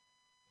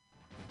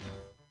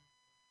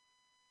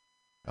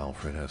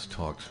 Alfred has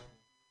talked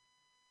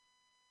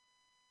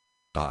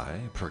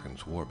I,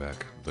 Perkins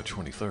Warbeck, the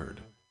 23rd,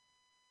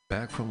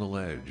 back from the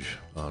ledge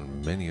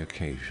on many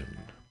occasions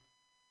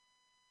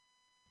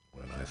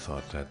when I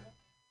thought that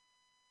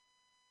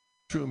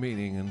true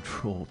meaning and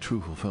true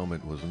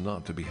fulfillment was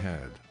not to be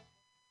had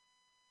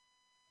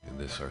in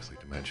this earthly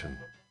dimension.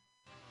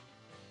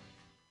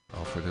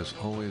 Alfred has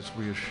always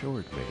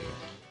reassured me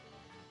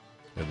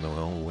in the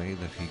only way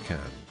that he can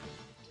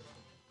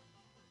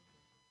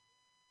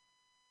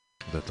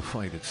that the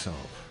fight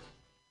itself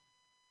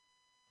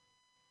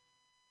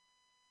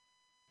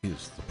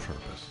is the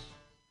purpose.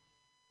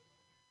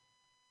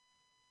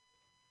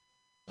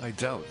 I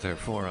doubt,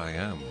 therefore I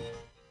am,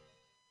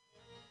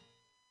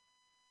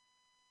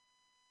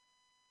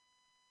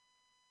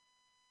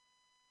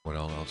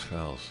 else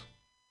fails.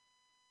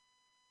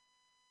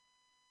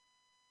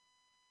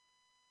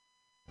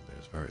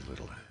 There's very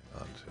little to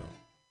hang on to.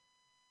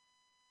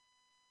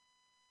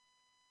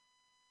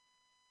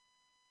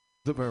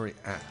 The very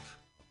act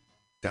of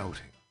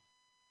doubting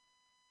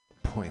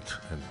the point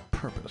and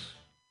purpose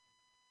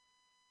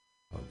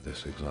of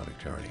this exotic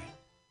journey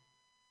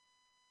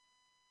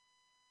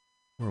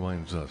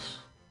reminds us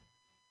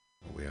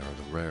that we are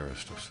the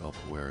rarest of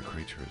self-aware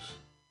creatures,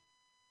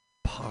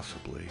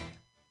 possibly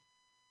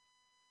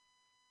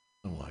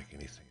unlike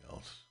anything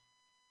else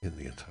in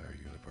the entire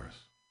universe.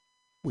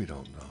 We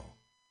don't know.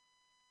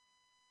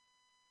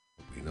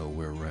 But we know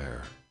we're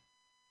rare.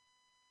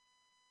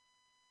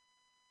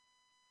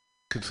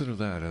 Consider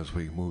that as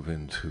we move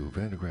into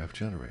Van de Graaff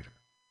Generator.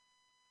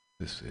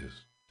 This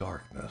is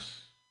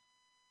darkness.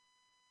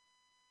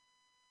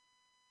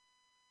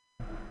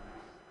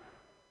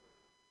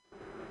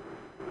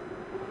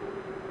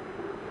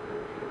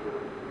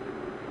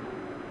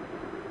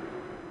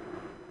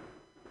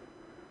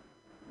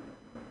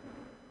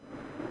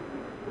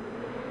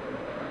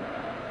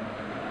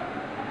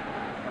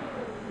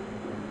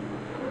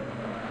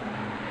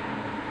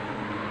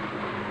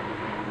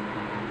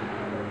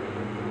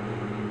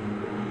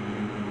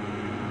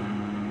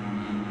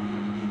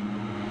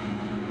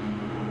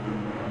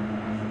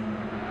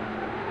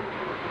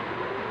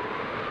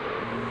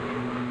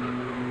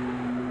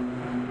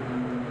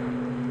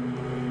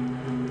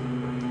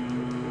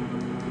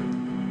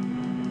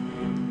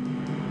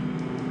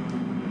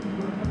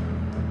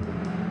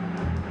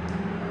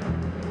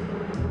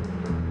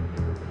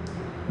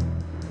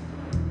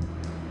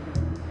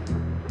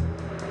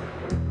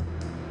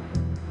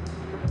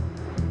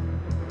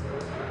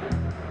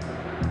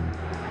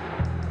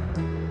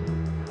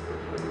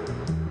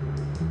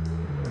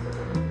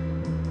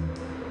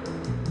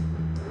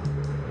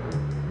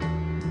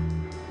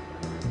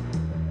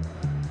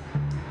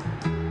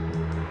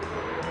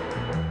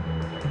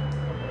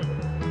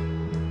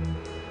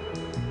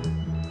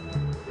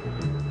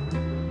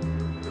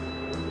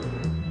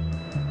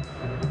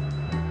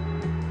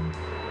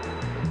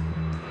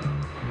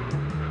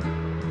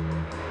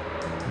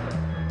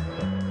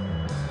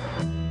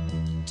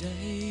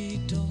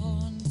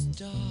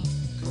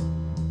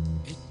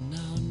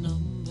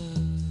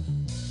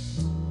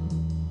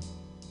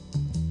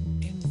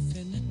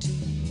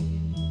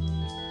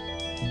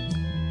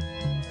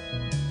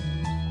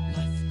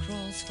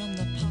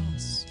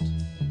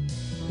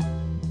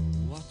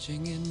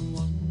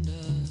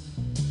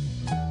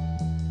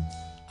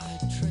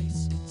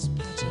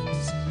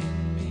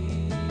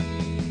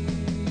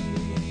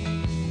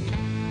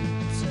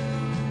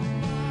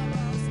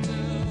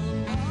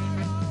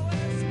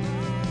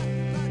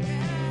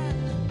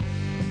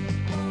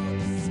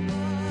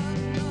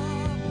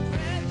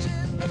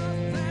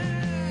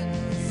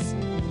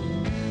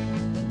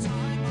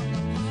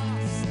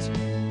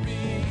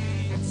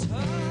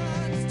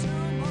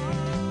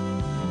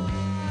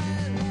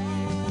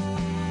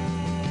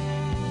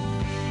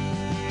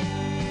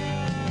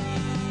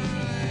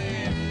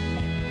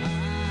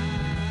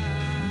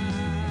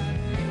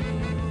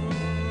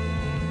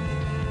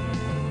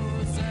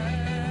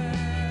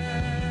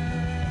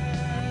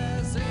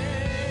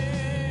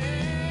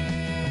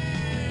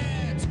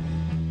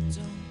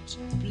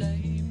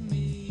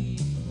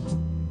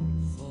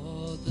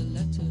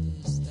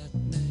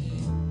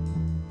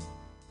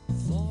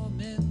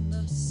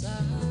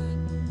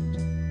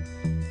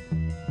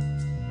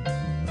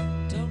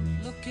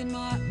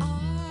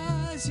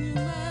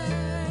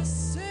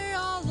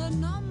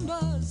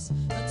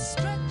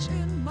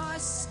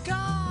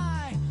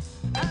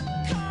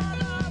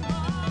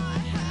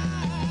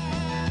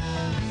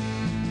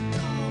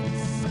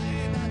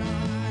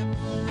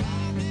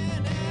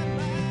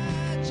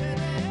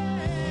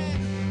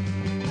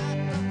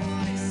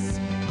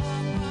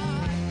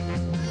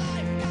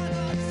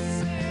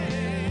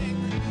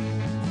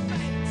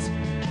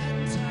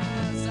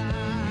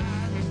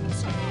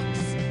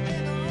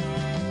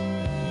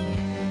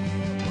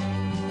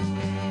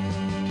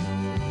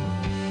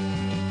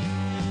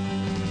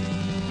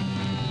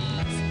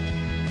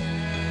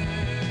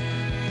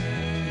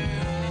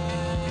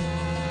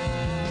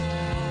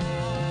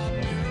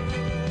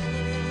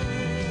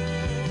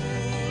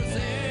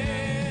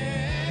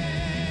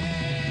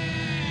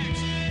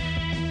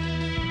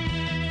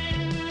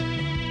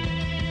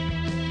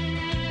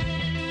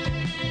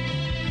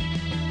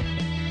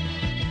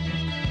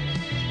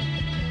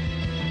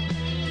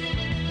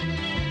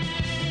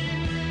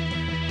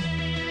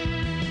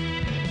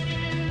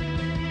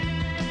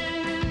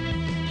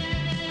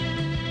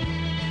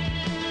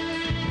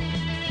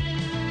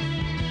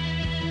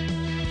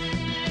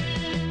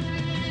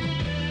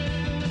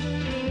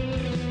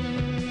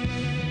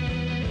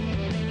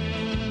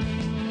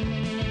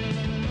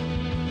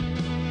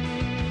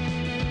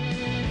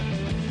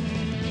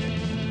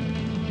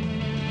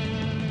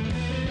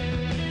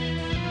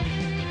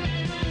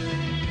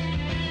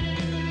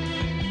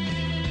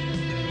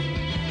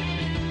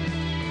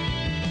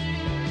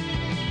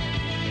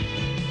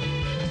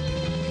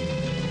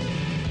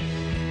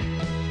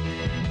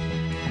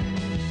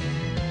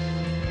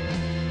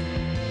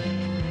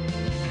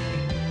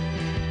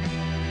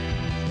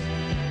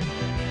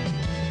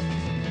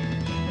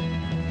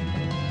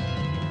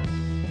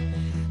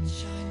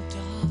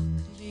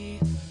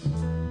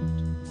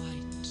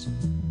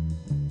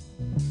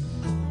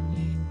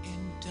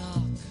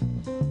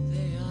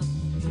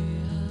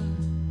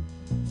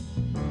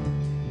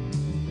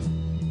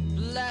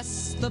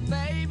 the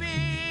baby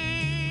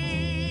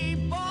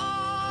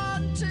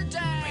born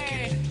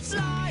today,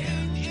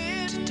 flying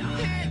in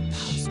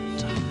hips,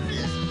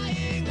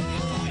 flying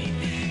on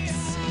his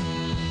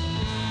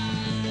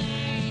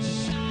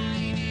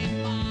shine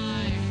in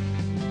my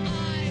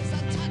eyes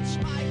and touch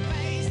my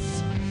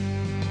face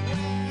where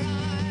I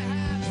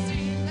have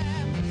seen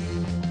them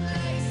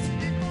place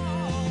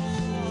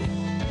before.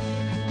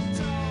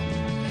 Don't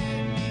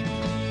let me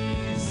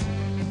please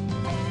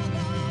for the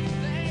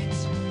fate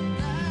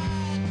that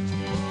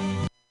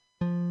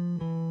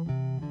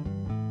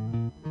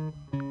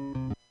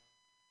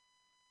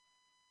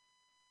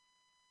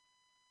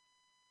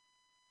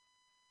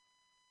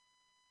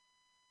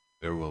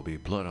There will be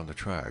blood on the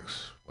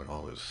tracks when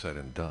all is said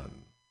and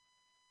done.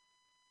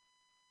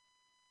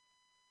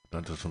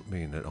 That doesn't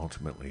mean that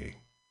ultimately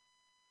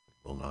it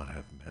will not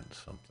have meant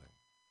something.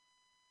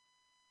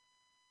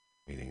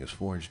 Meaning is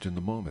forged in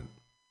the moment,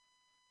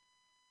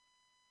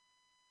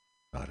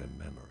 not in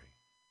memory.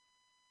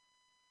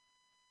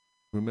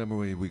 Through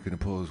memory, we can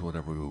impose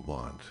whatever we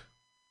want.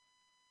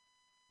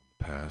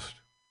 The past,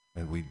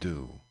 and we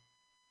do.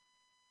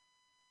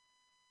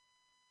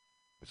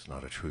 It's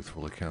not a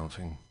truthful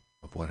accounting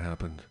of what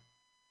happened.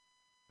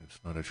 It's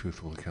not a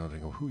truthful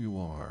accounting of who you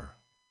are,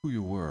 who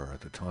you were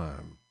at the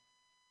time.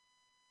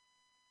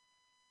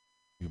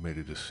 You made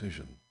a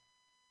decision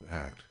to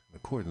act in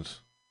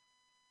accordance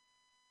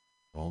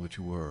with all that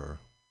you were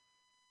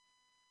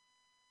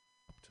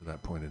up to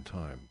that point in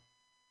time.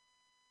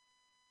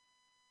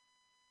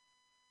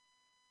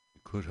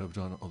 You could have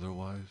done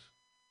otherwise.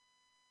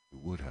 You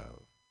would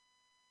have.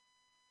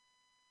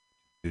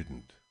 You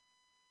didn't.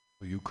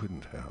 Or you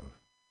couldn't have.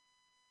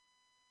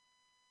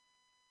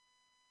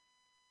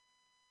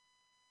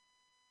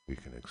 We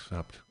can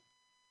accept,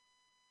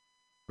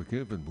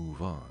 forgive, and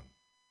move on.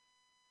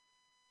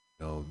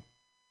 No,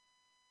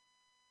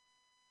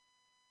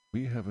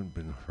 we haven't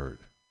been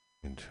hurt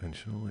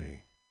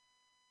intentionally.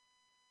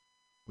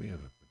 We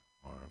haven't been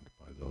harmed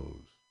by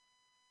those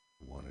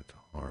who wanted to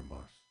harm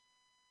us.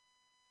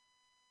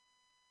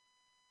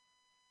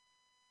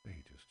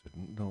 They just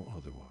didn't know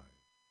otherwise.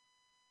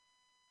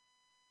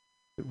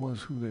 It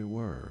was who they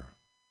were,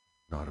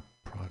 not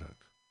a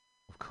product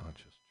of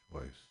conscious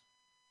choice.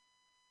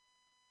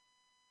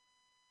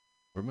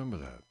 Remember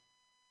that.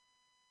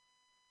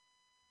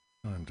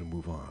 Time to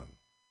move on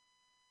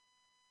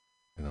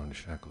and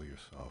unshackle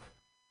yourself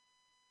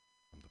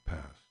from the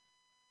past.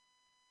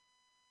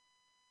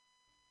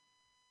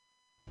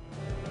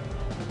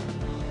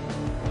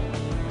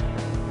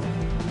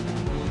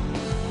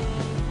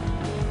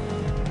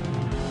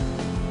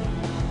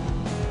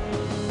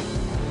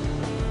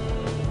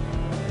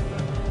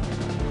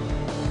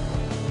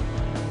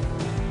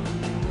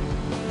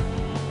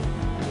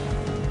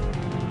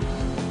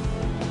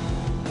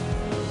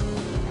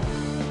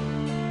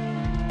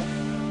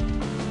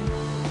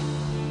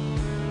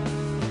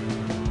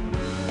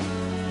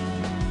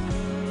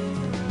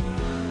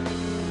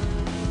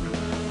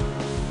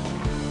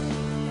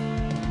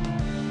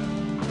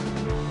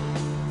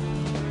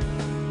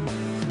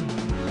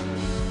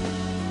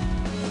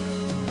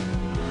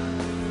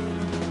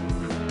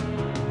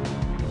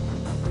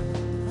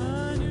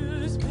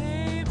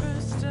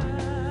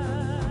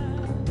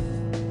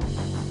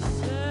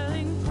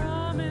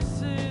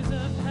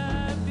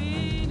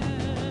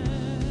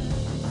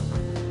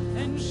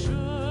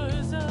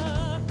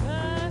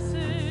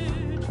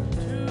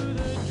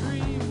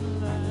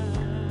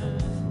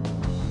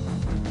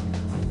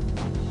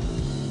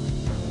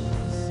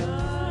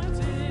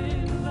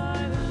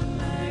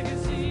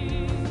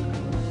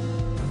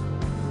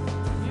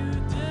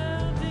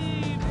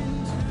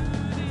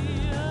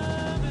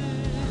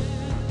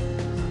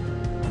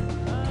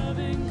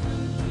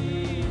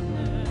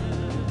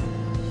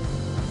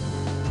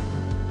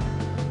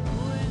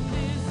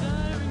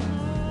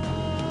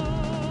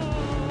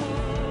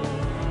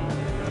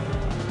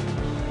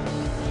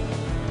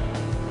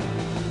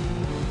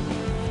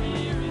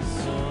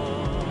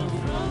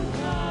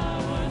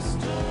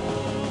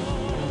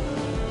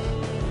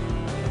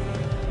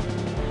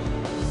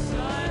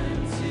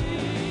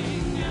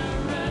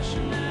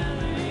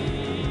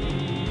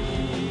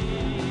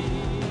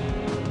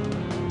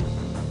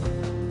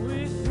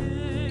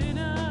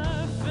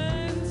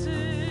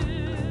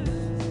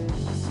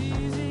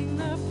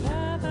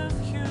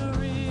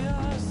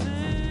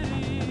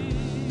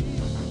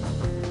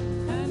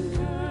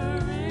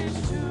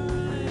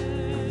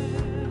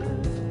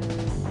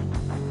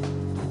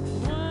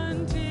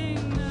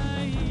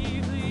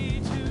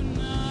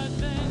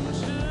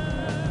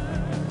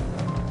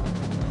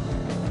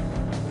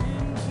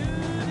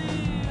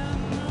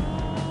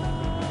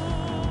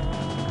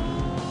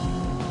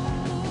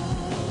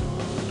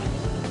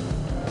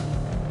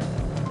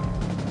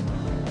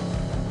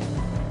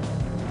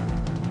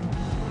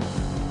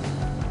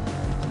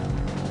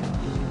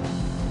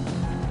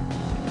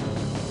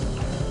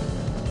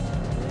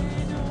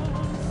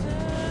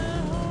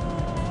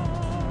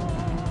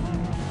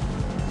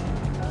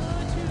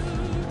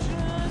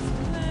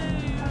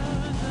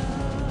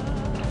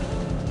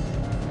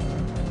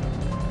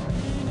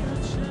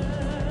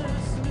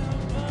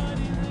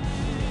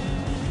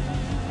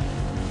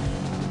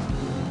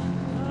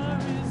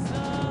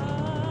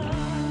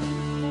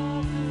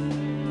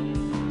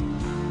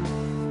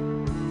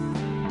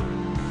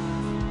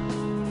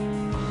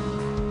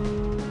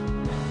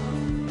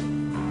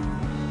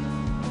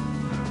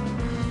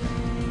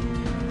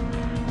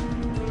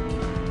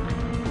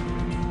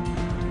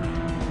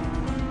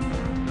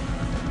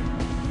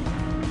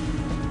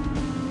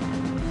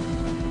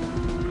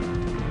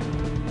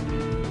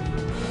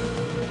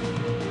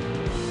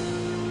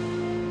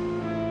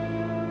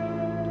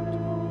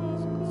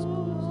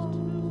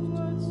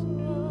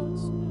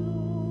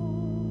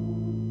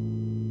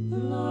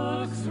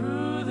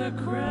 the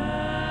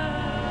crowd.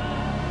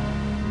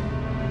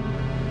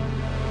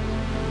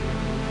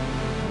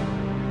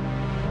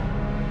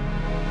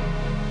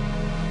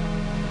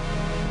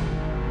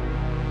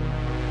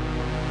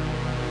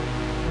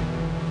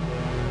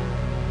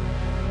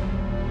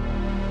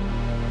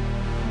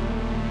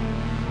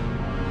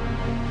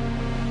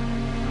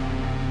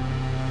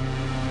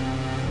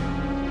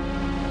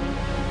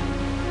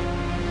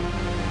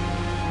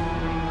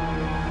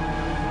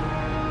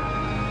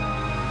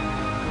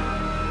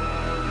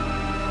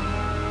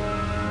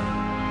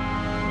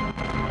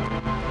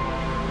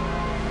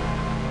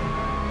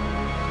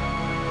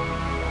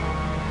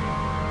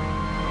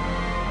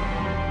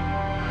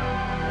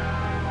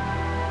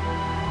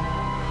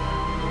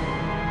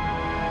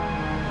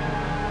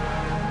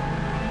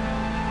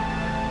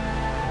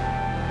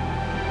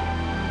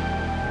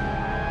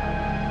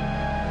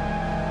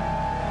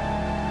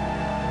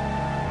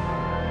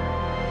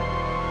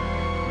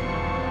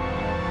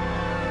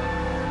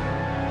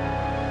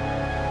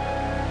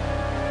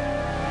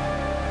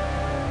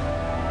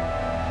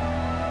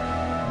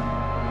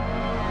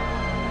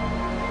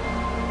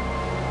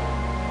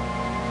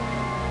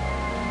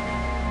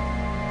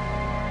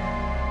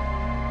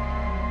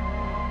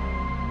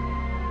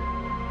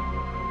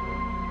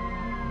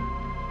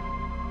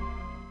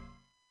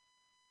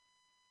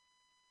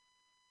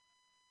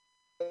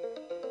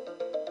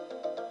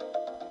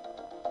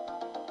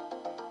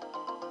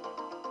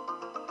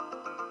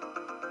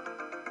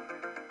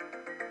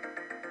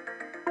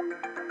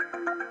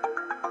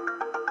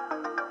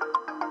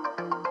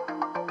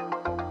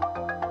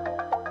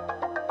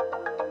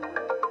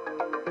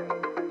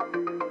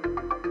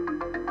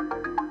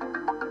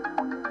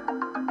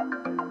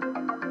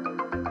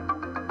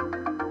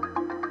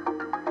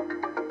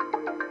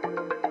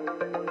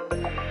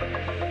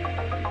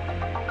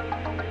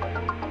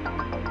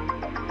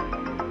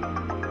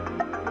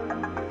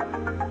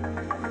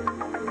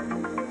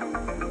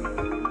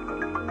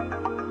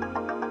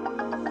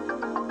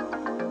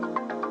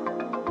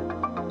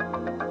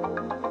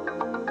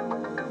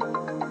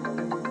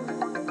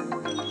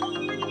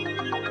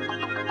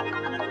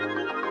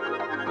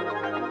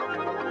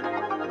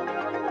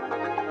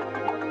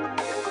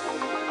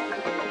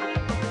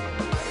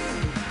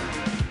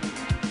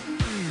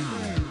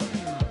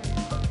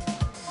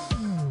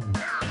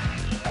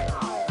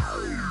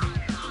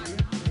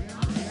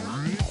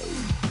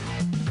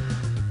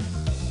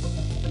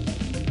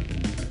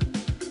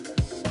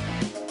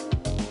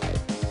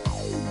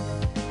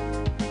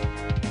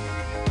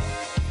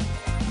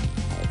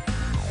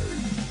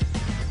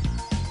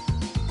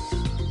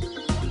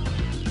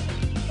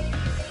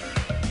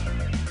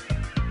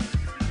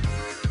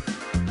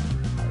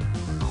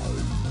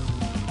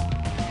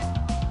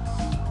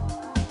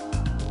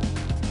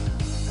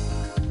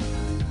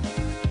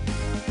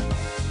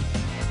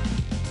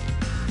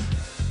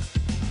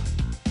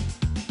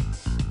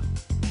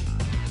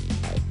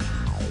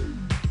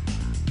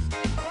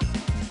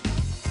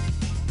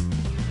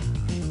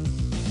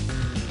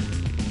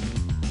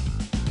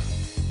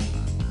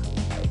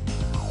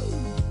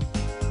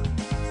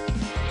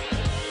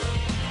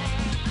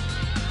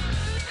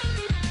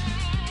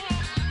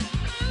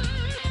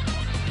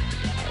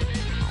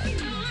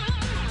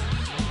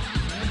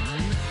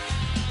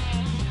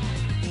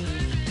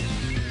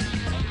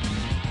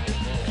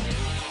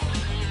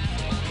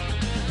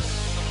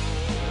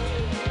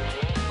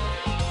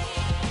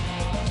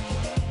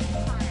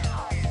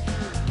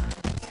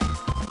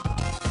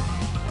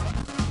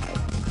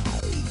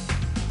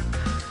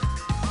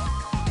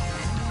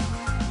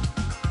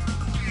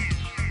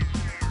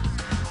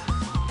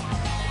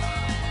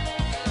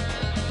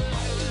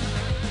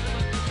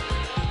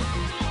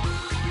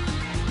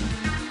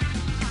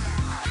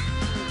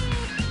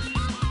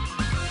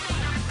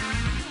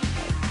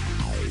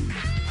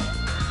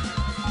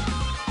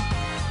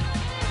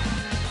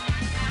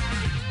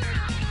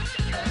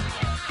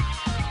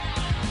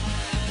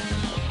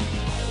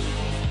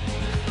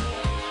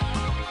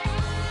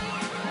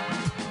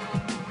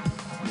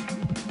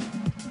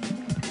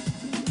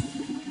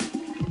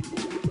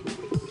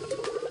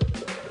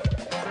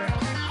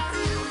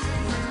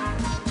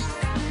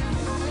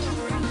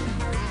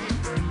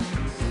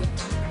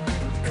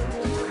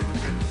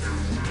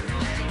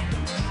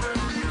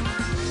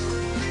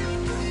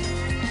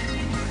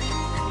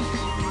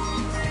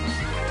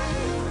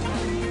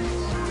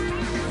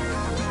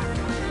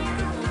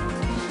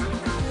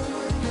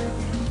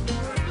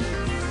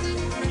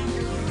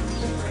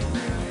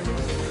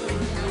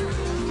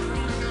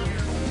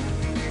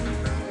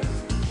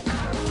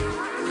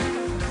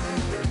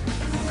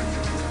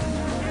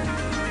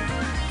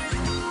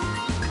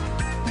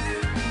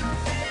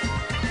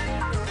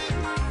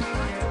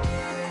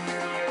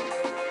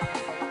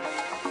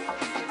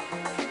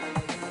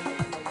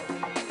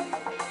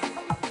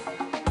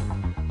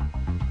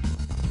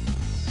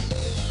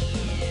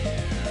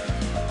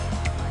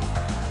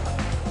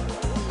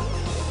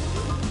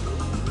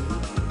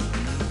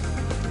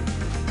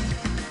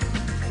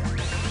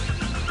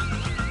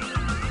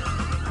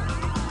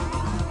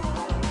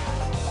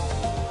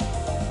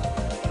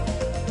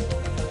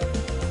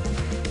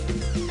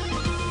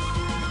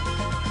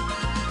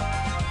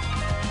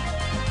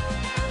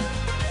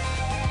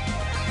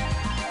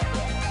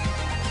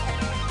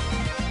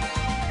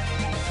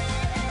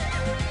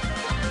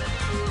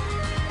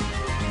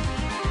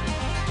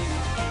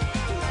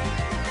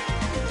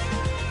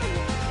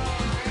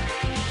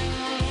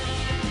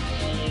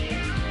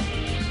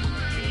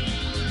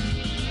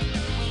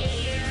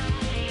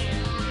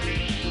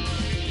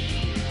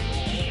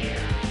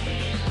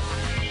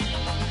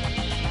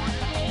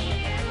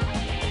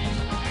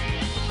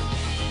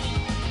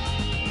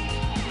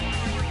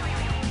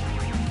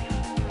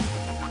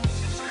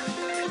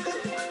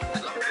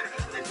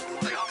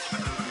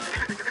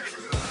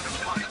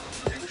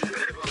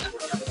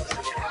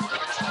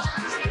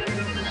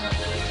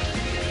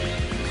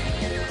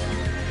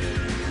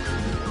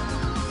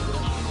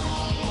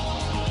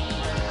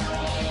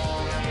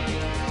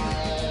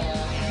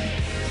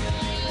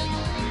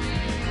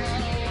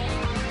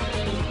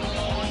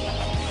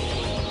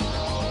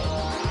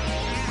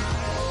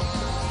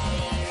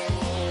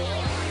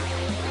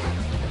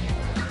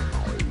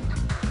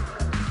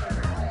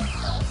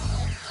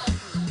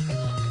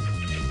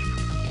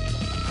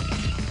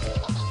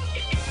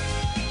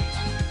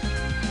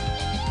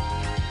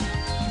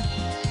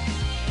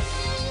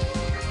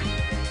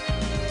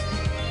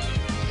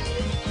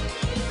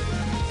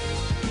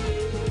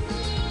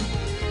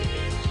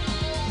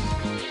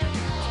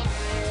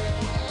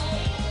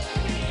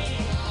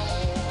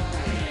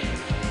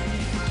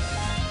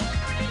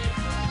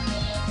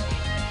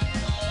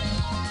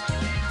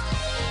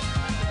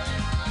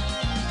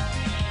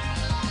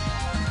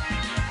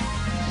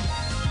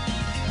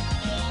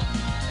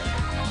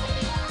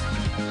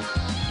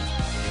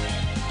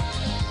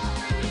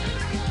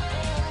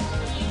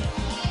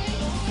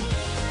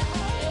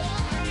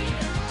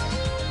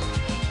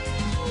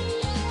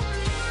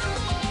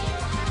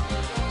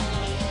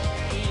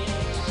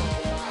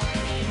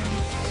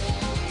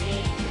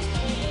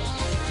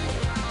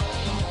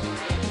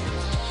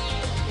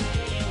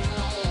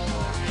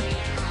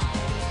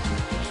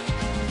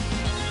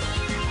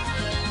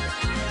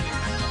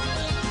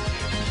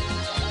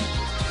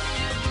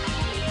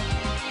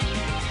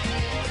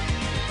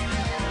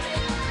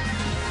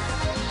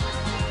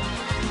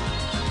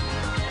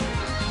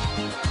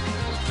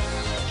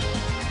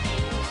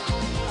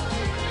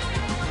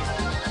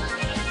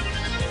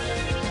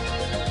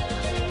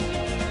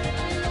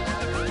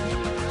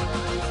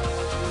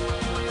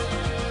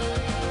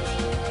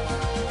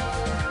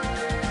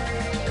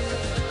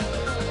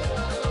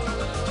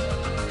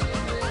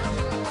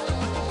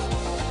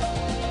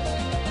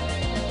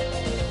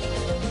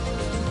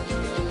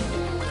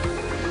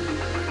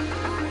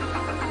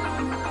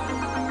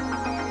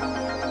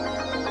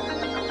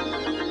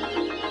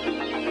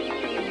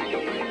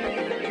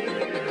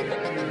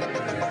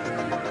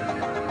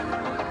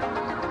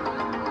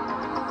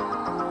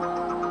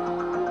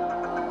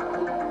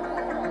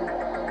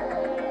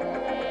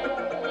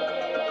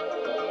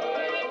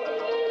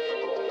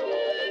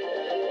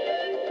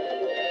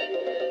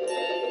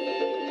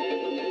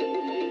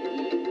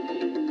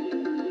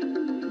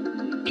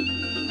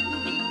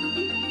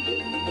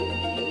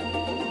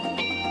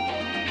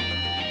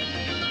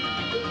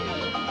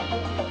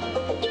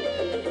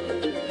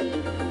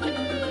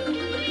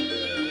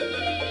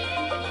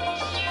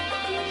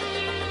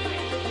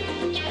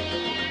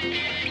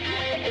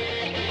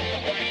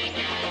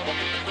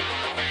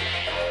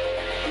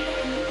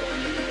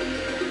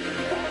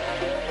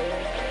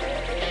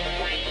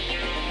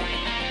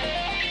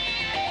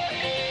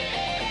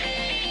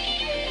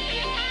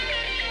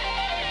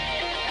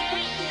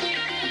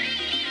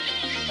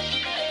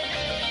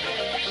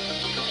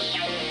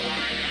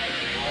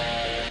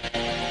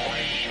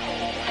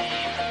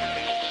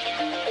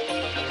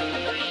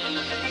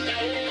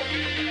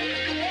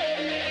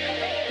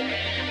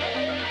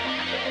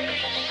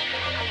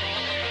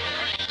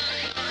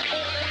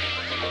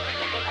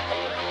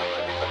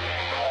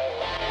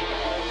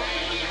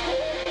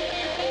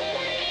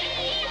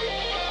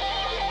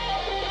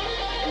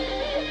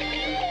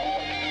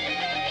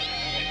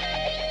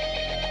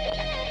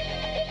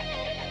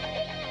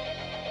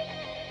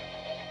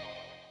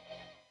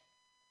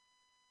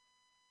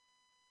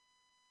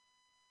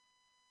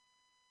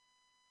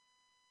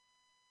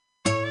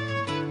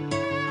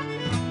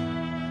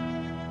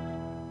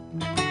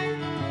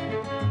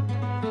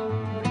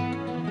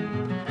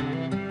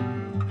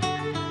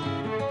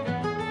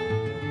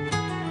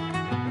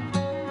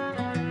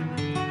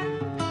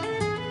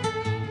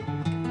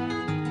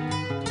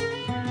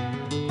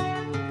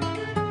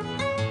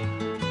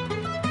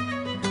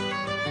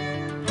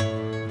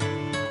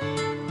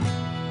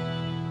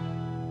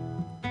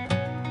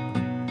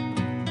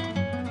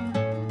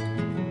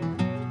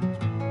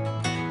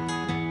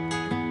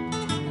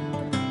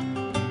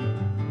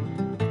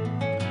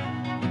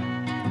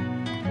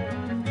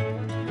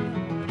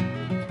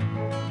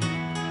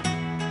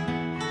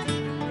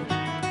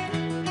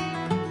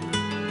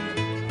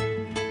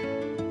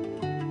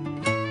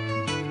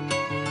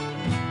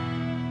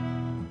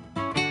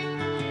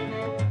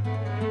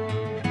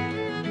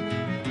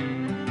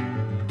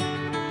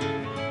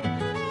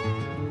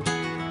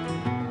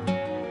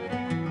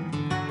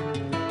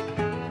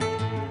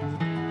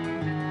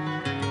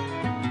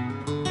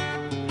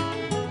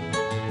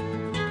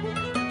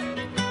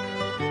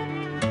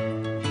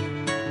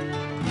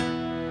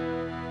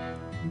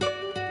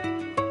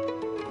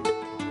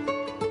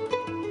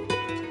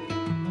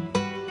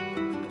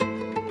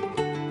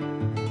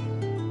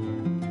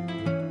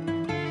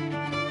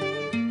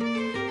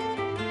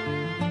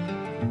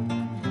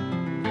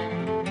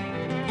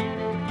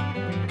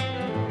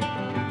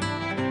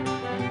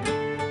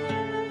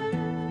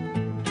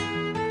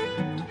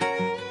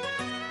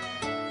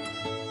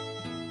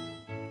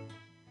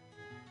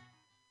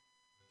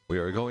 We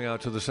are going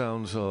out to the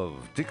sounds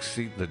of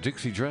the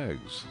Dixie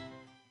Dregs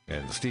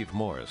and Steve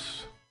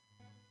Morris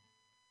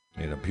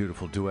in a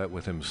beautiful duet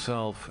with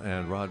himself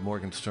and Rod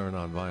Morgenstern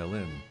on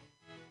violin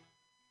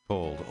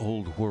called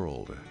Old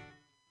World.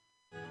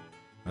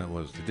 That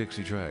was the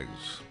Dixie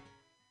Dregs.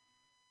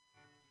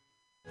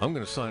 I'm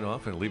going to sign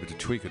off and leave it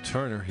to Tweeka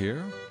Turner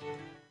here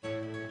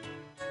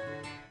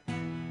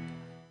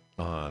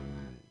on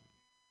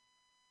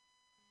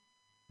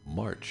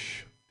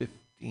March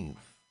 15th,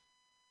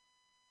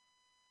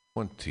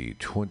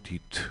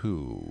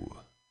 2022.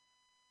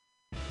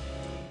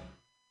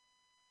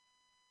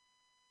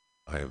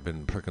 I have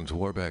been Perkins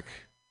Warbeck.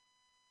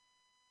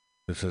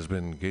 This has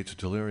been Gates of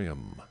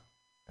Delirium,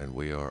 and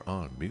we are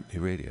on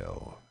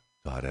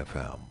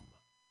MutinyRadio.fm.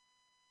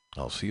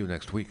 I'll see you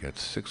next week at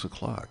 6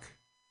 o'clock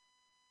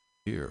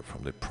here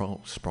from the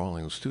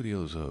sprawling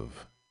studios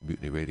of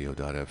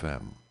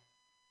MutinyRadio.fm.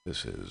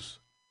 This is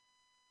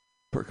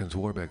Perkins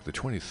Warbeck the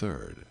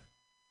 23rd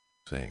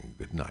saying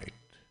good night.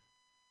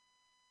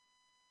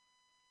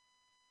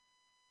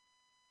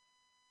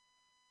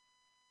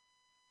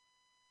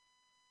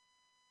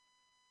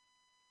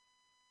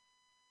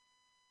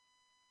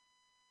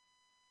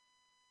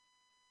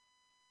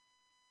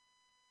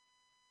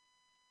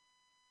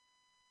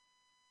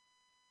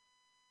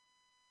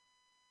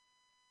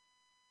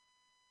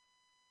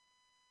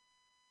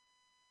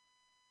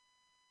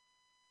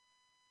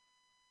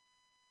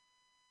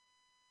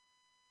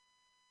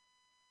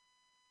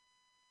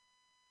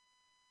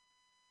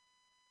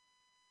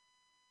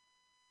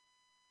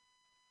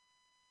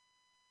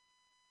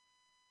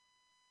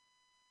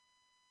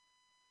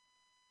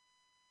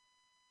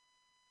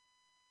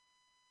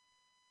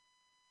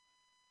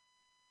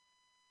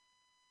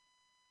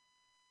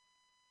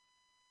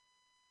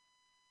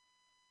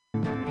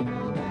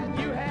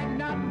 You had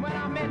nothing when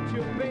I met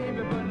you,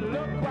 baby, but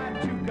look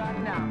what you got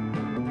now.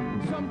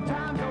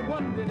 Sometimes I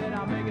wonder that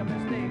I make a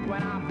mistake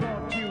when I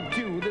brought you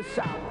to the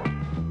South.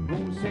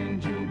 Won't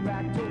send you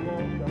back to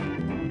Walker.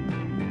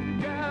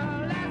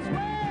 Girl, that's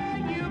where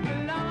you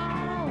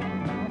belong.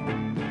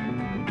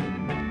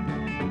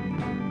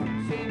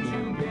 Since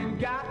you've been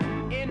got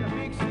in the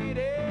big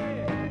city,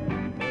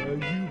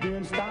 you've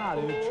been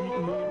started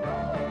treating me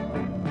wrong.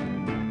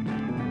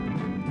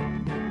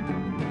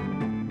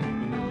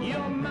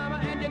 Your mama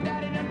and your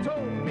daddy done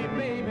told me,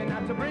 baby,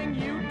 not to bring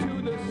you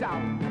to the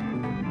South.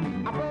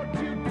 I brought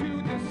you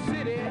to the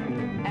city,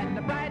 and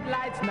the bright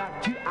lights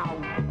knocked you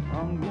out.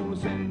 I'm gonna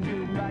send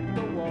you back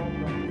to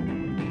Walker.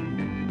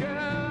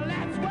 Girl,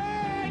 that's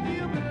where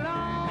you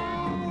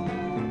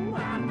belong.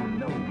 I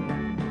know.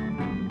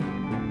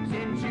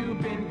 Since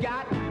you've been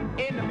got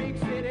in the big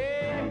city,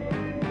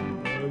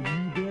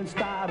 you've been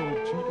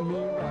started treating me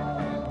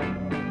wrong.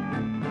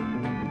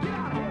 Get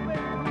out of here,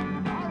 baby.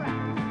 All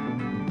right.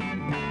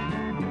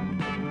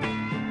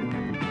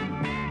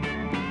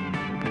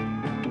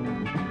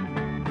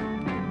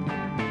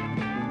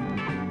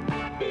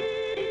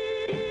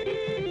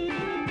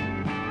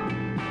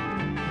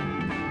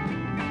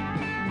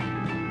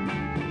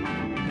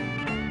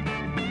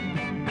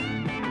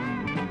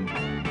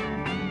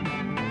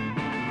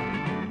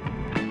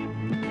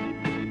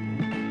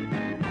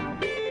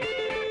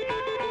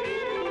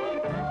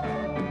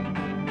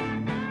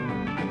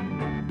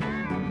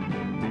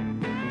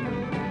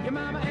 Your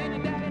mama and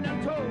your daddy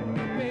done told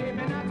me,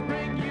 baby, not to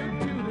bring you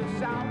to the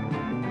South.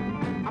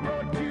 I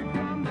brought you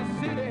from the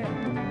city,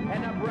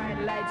 and the bright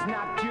lights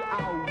knocked you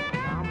out.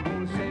 I'm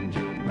gonna send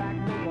you back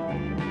to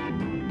Walker.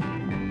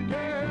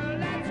 Girl,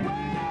 that's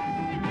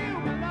where you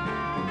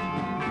belong.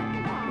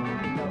 I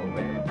know,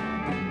 baby.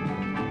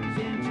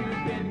 Since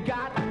you've been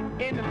got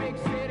in the big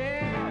city,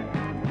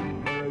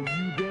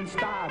 you've been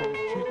started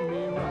treating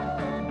me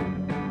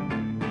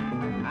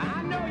wrong.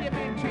 I know you've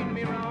been treating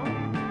me wrong.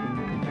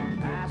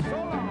 So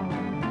long.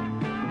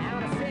 I'm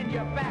gonna send you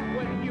back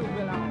where you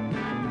belong.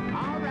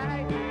 All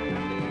right.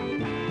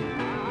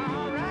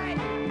 All right.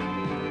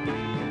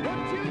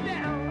 Put you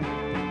down.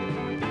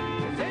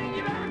 Send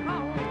you back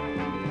home.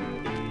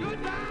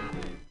 Goodbye.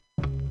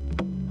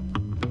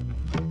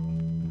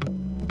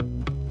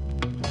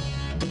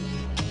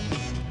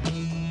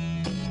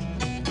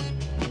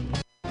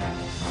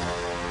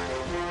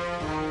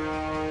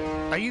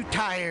 Are you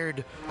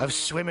tired of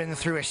swimming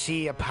through a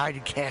sea of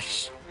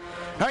podcasts?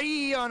 Are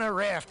ye on a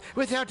raft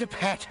without a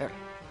paddle?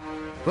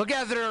 Well,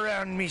 gather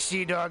around me,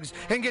 sea dogs,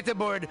 and get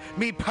aboard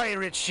me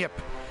pirate ship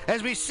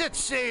as we set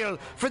sail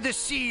for the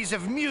seas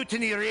of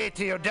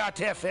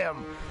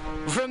MutinyRadio.fm.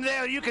 From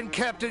there, you can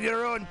captain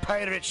your own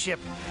pirate ship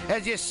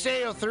as you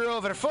sail through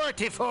over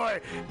 44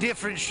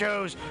 different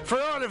shows for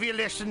all of your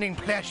listening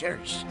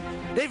pleasures.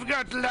 They've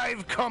got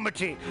live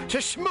comedy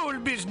to small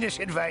business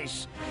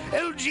advice,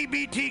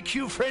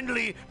 LGBTQ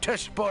friendly to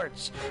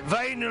sports,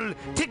 vinyl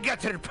to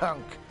gutter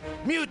punk.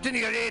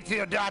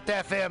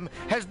 MutinyRadio.fm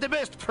has the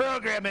best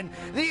programming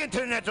the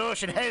internet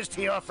ocean has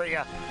to offer you.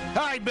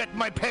 I bet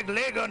my peg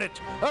leg on it,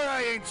 or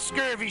I ain't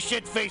scurvy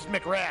shit-faced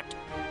McRat.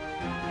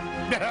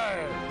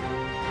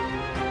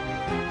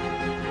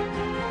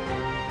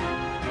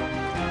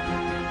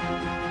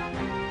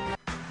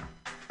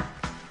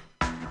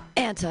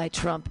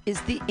 Anti-Trump is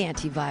the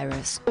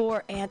antivirus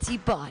or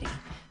antibody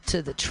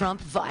to the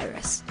Trump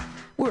virus.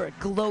 We're a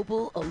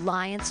global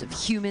alliance of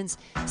humans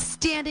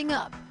standing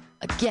up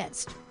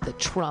against the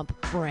Trump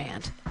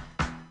brand.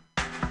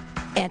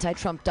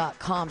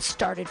 Antitrump.com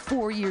started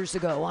 4 years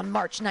ago on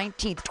March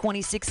 19th,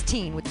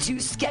 2016 with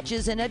 2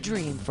 sketches and a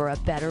dream for a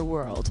better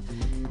world.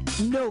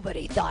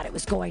 Nobody thought it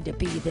was going to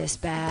be this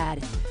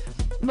bad.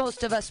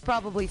 Most of us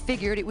probably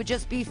figured it would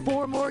just be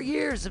 4 more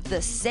years of the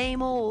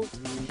same old.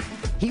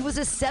 He was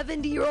a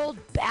 70-year-old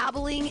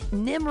babbling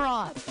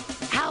Nimrod.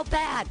 How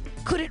bad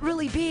could it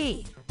really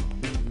be?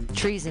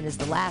 Treason is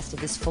the last of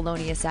his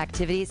felonious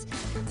activities.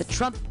 The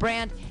Trump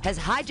brand has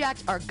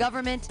hijacked our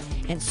government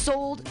and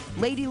sold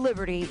Lady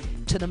Liberty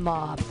to the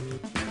mob.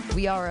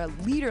 We are a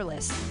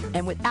leaderless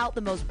and without the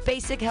most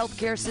basic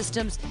healthcare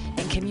systems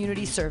and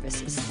community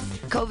services.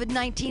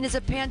 COVID-19 is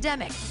a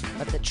pandemic,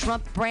 but the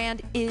Trump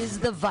brand is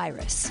the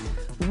virus.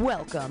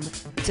 Welcome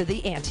to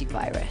the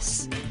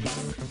antivirus.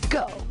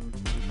 Go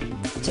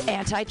to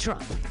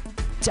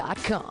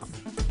antitrump.com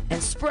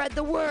and spread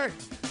the word.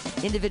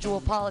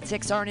 Individual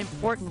politics aren't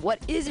important. What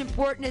is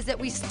important is that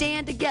we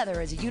stand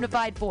together as a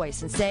unified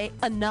voice and say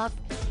enough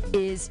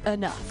is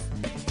enough.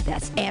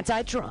 That's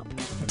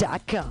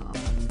antitrump.com.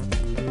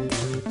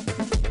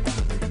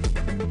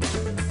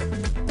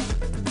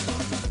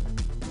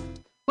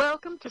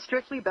 Welcome to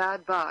Strictly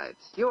Bad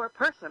Vibes, your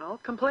personal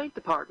complaint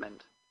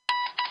department.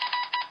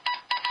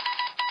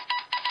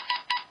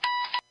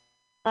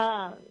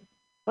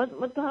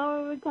 What the hell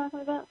are we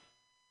talking about?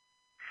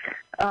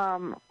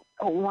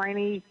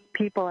 Whiny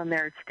people and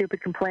their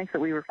stupid complaints that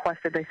we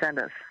requested they send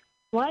us.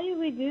 Why do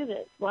we do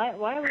this? Why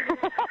are we doing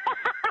this?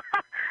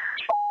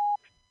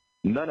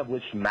 None of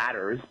which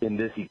matters in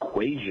this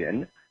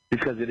equation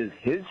because it is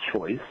his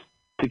choice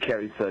to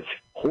carry such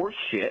horse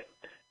shit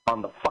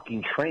on the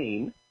fucking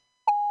train.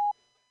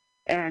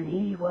 And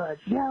he was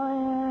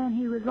yelling.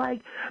 He was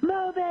like,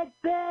 "Move it,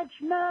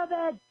 bitch! Move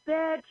it,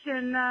 bitch!"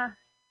 And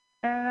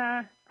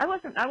I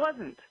wasn't.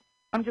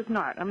 I'm just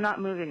not. I'm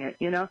not moving it.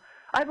 You know.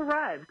 I've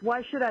arrived.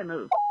 Why should I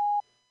move?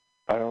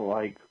 I don't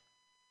like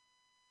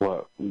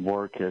what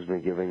work has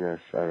been giving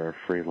us at our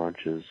free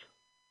lunches.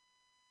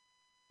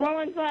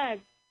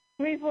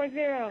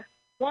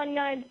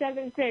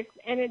 415-340-1976,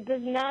 and it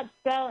does not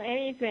spell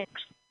anything.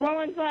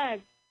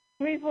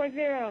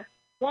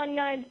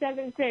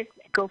 415-340-1976.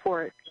 Go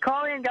for it.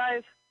 Call in,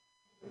 guys.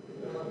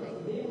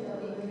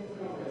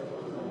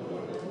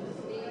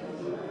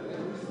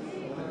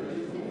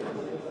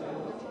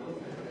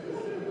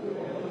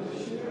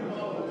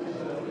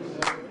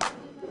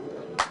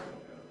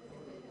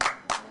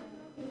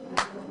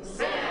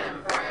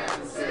 San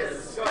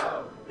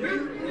Francisco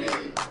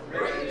Mutiny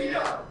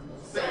Radio.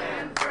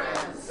 San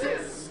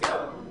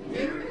Francisco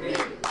Mutiny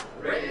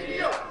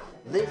Radio.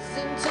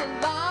 Listen to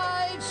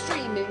live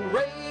streaming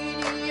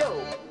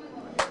radio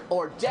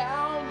or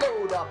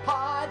download a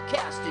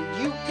podcast and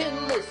you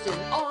can listen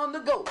on the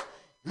go.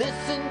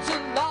 Listen to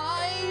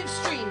live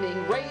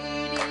streaming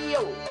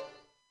radio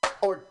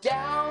or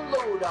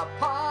download a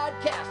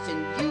podcast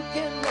and you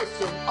can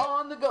listen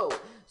on the go.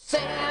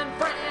 San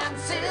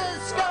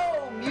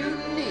Francisco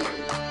Mutiny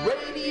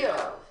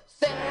Radio.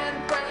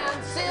 San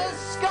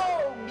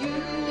Francisco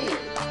Mutiny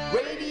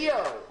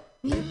Radio.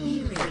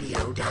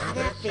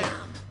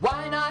 MutinyRadio.fm.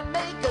 Why not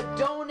make a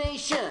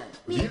donation?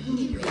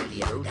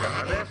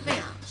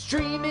 MutinyRadio.fm.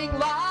 Streaming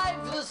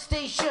live the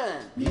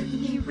station.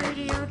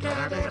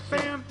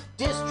 MutinyRadio.fm.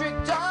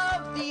 District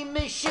of the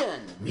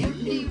Mission.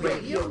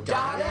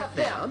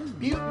 MutinyRadio.fm.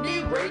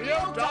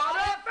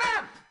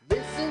 MutinyRadio.fm.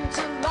 Listen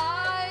to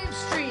live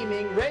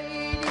streaming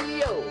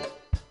radio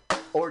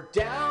or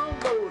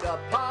download a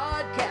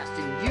podcast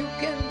and you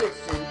can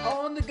listen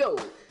on the go.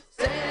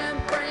 San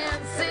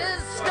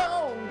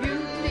Francisco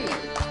Mutiny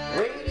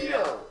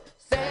Radio.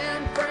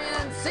 San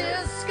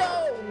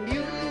Francisco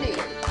Mutiny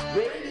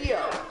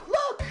Radio.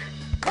 Look,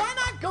 why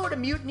not go to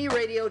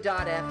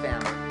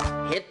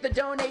MutinyRadio.fm? Hit the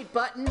donate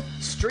button,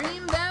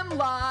 stream them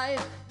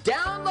live,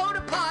 download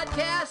a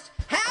podcast,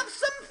 have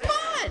some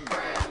fun!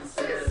 San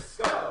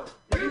Francisco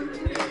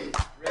Mutiny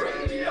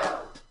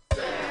Radio.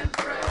 San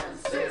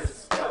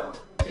Francisco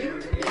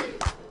Mutiny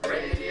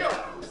Radio.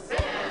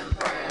 San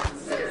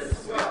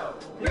Francisco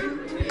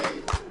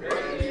Mutiny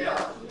Radio.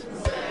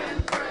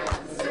 San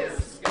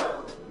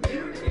Francisco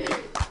Mutiny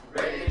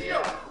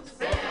Radio.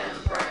 San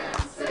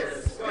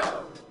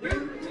Francisco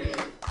Mutiny.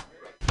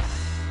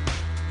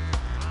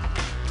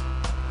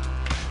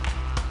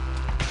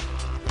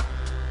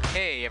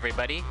 Hey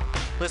everybody,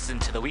 listen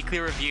to the Weekly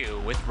Review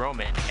with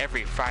Roman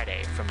every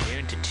Friday from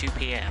noon to 2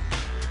 p.m.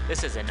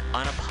 This is an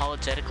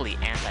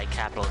unapologetically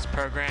anti-capitalist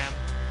program.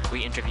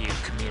 We interview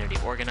community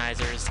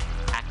organizers,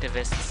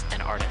 activists,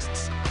 and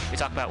artists. We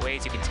talk about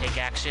ways you can take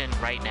action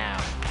right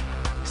now.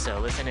 So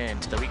listen in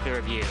to the Weekly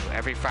Review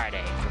every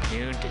Friday from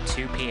noon to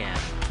 2 p.m.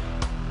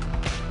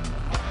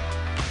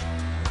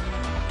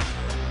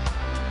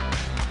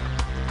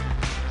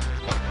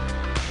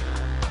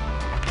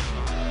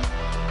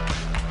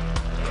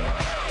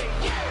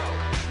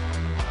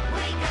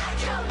 We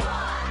got your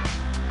war.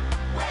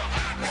 We're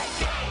at the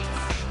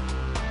gates.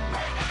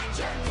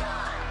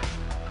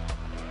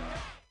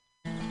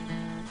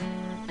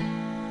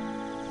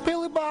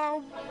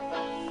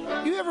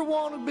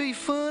 want to be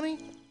funny?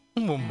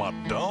 Well, my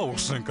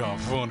dogs think I'm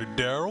funny,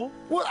 Daryl.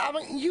 Well, I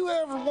mean, you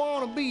ever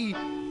want to be,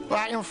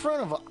 like, in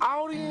front of an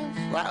audience?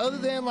 Like, other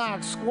than,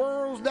 like,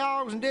 squirrels,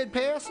 dogs, and dead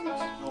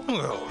peasants?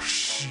 Oh,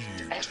 shoot.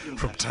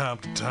 From time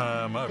to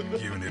time, I've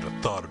given it a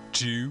thought or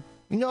two.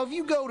 You know, if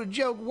you go to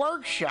Joke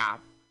Workshop,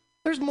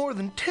 there's more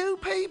than 2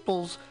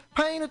 peoples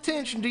paying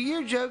attention to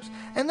your jokes,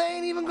 and they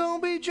ain't even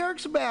gonna be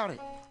jerks about it.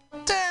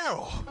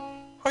 Daryl,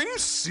 are you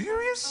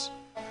serious?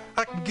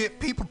 I can get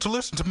people to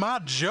listen to my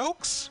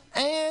jokes?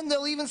 And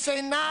they'll even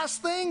say nice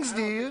things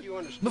to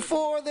you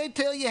before they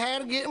tell you how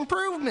to get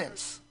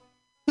improvements.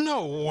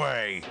 No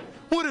way.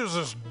 What is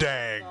this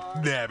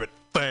dag-nabbit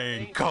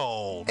thing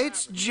called?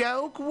 It's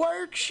Joke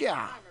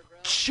Workshop.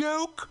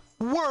 Joke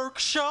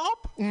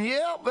Workshop?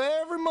 Yep,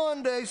 every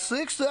Monday,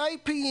 6 to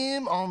 8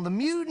 p.m. on the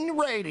Mutiny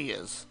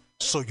Radios.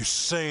 So you're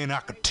saying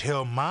I could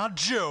tell my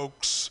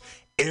jokes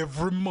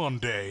every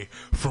Monday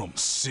from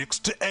 6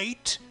 to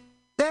 8?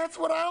 That's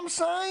what I'm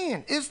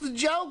saying. It's the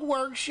Joke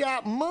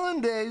Workshop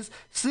Mondays,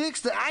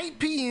 6 to 8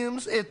 p.m.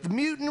 at the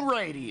Mutiny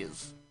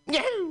Radios.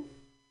 Yahoo!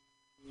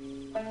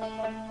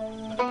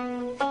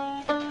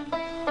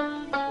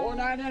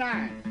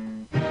 $4.99.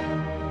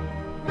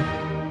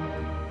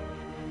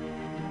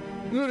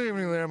 Good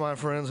evening there, my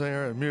friends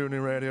here at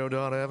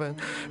MutinyRadio.fm.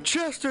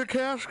 Chester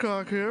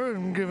Cashcock here,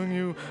 and giving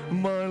you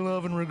my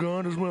love and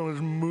regard as well as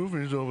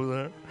movies over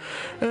there.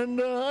 And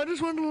I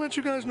just wanted to let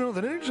you guys know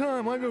that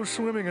anytime I go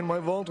swimming in my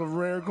vault of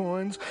rare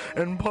coins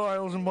and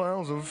piles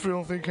of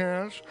filthy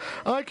cash,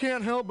 I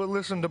can't help but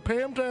listen to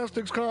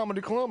Pamtastic's Comedy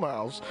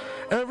Clubhouse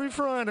every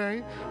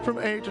Friday from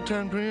 8 to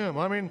 10 p.m.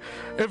 I mean,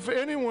 if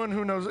anyone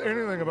who knows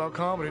anything about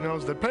comedy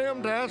knows that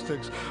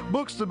Pamtastics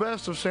books the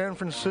best of San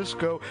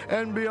Francisco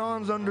and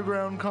beyond's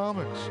underground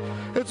comics.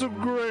 It's a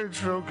great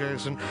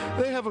showcase, and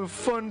they have a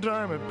fun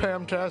time at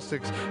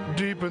Pamtastics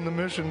deep in the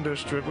Mission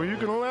District, where you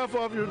can laugh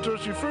off your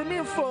tushy for a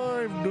mere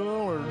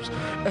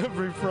 $5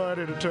 every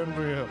Friday to 10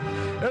 p.m.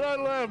 And I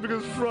laugh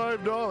because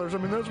 $5, I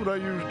mean, that's what I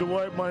use to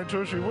wipe my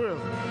tushy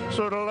with.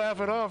 So to laugh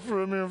it off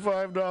for a mere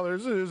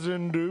 $5 is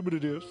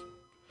indubitious.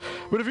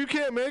 But if you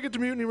can't make it to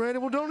Mutiny Radio,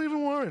 well, don't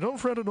even worry. Don't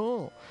fret at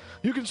all.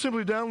 You can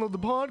simply download the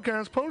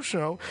podcast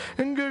post-show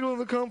and giggle in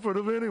the comfort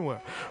of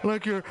anywhere,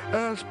 like your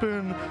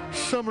Aspen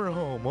summer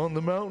home on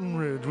the mountain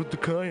ridge with the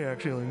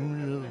kayak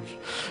feeling.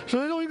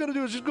 So all you got to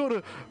do is just go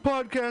to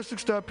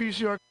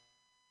podcastics.pcr.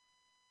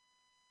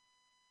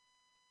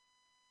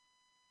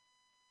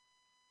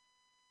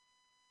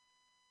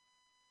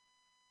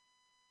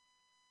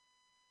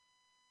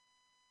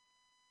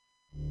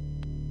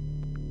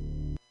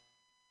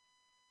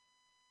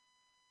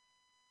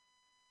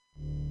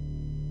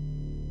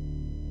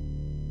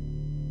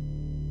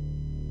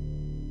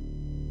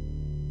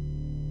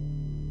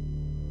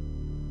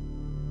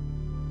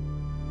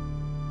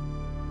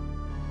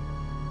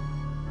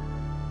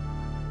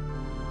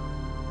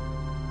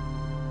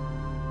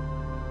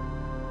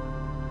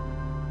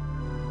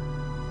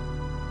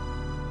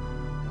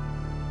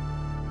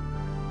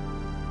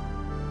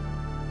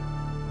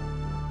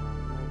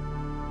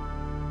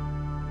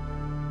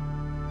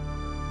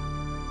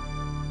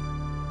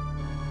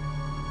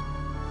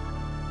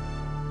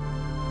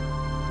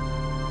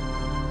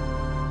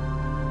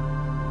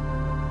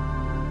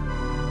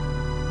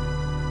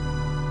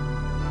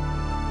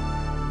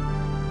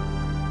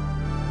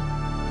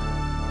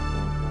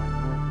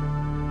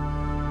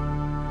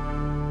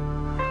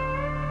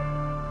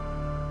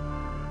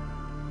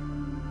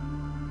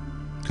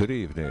 Good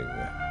evening.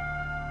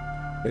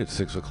 It's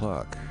 6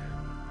 o'clock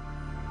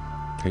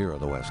here on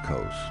the West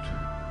Coast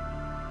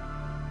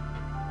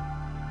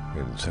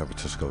in San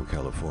Francisco,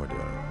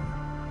 California,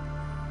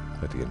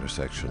 at the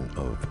intersection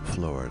of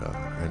Florida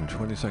and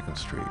 22nd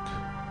Street,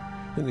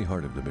 in the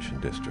heart of the Mission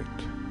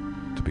District,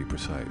 to be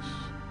precise.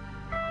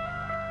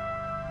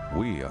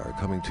 We are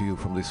coming to you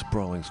from the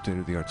sprawling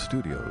state-of-the-art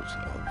studios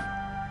of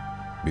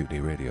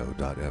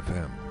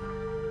MutinyRadio.fm.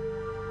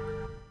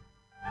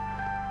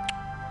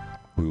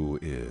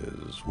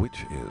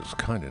 Which is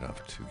kind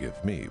enough to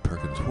give me,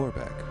 Perkins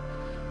Warbeck,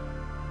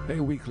 a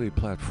weekly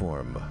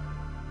platform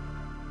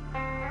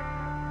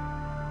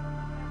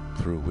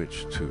through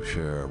which to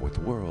share with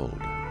the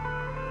world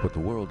what the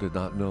world did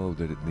not know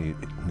that it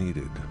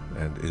needed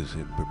and is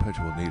in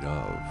perpetual need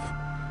of: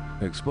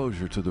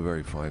 exposure to the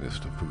very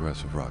finest of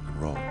progressive rock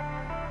and roll.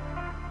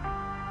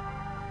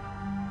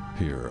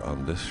 Here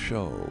on this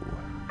show,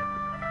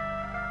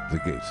 The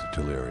Gates of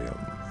Delirium.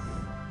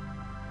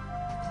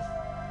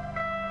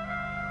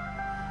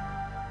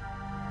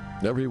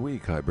 Every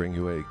week I bring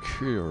you a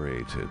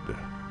curated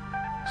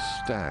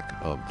stack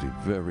of the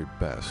very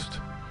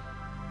best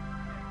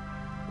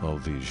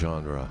of the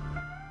genre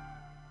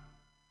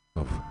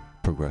of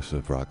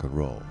progressive rock and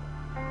roll.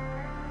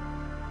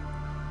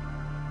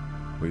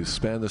 We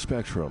span the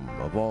spectrum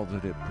of all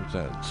that it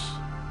presents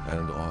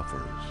and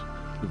offers: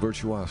 the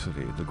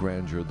virtuosity, the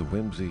grandeur, the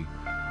whimsy,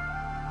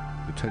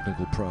 the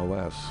technical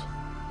prowess,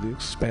 the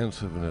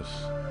expansiveness,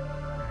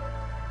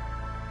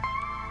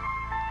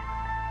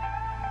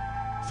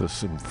 the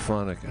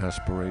symphonic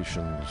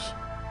aspirations,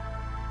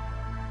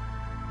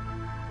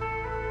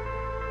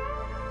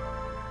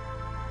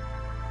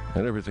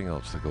 and everything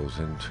else that goes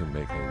into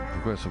making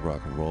progressive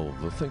rock and roll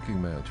the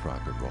thinking man's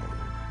rock and roll.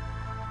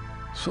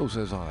 So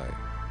says I,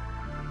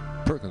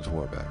 Perkins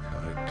Warbeck.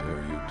 I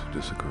dare you to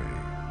disagree.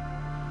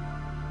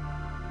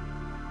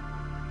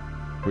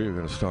 We are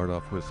going to start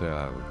off with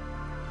a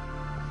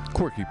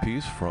quirky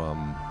piece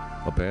from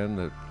a band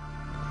that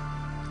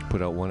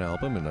put out one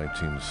album in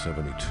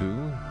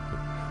 1972.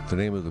 The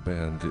name of the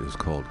band is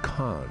called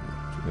Khan.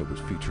 It was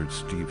featured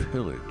Steve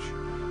Hillage.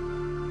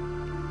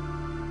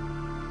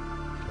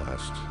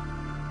 Last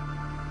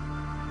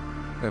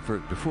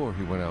effort before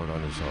he went out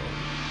on his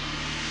own.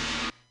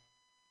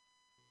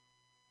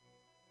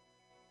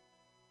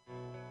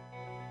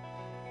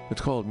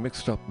 It's called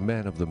Mixed Up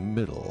Man of the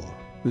Middle.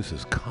 This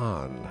is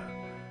Khan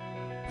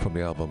from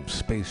the album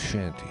Space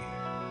Shanty,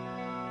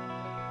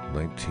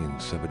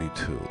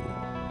 1972.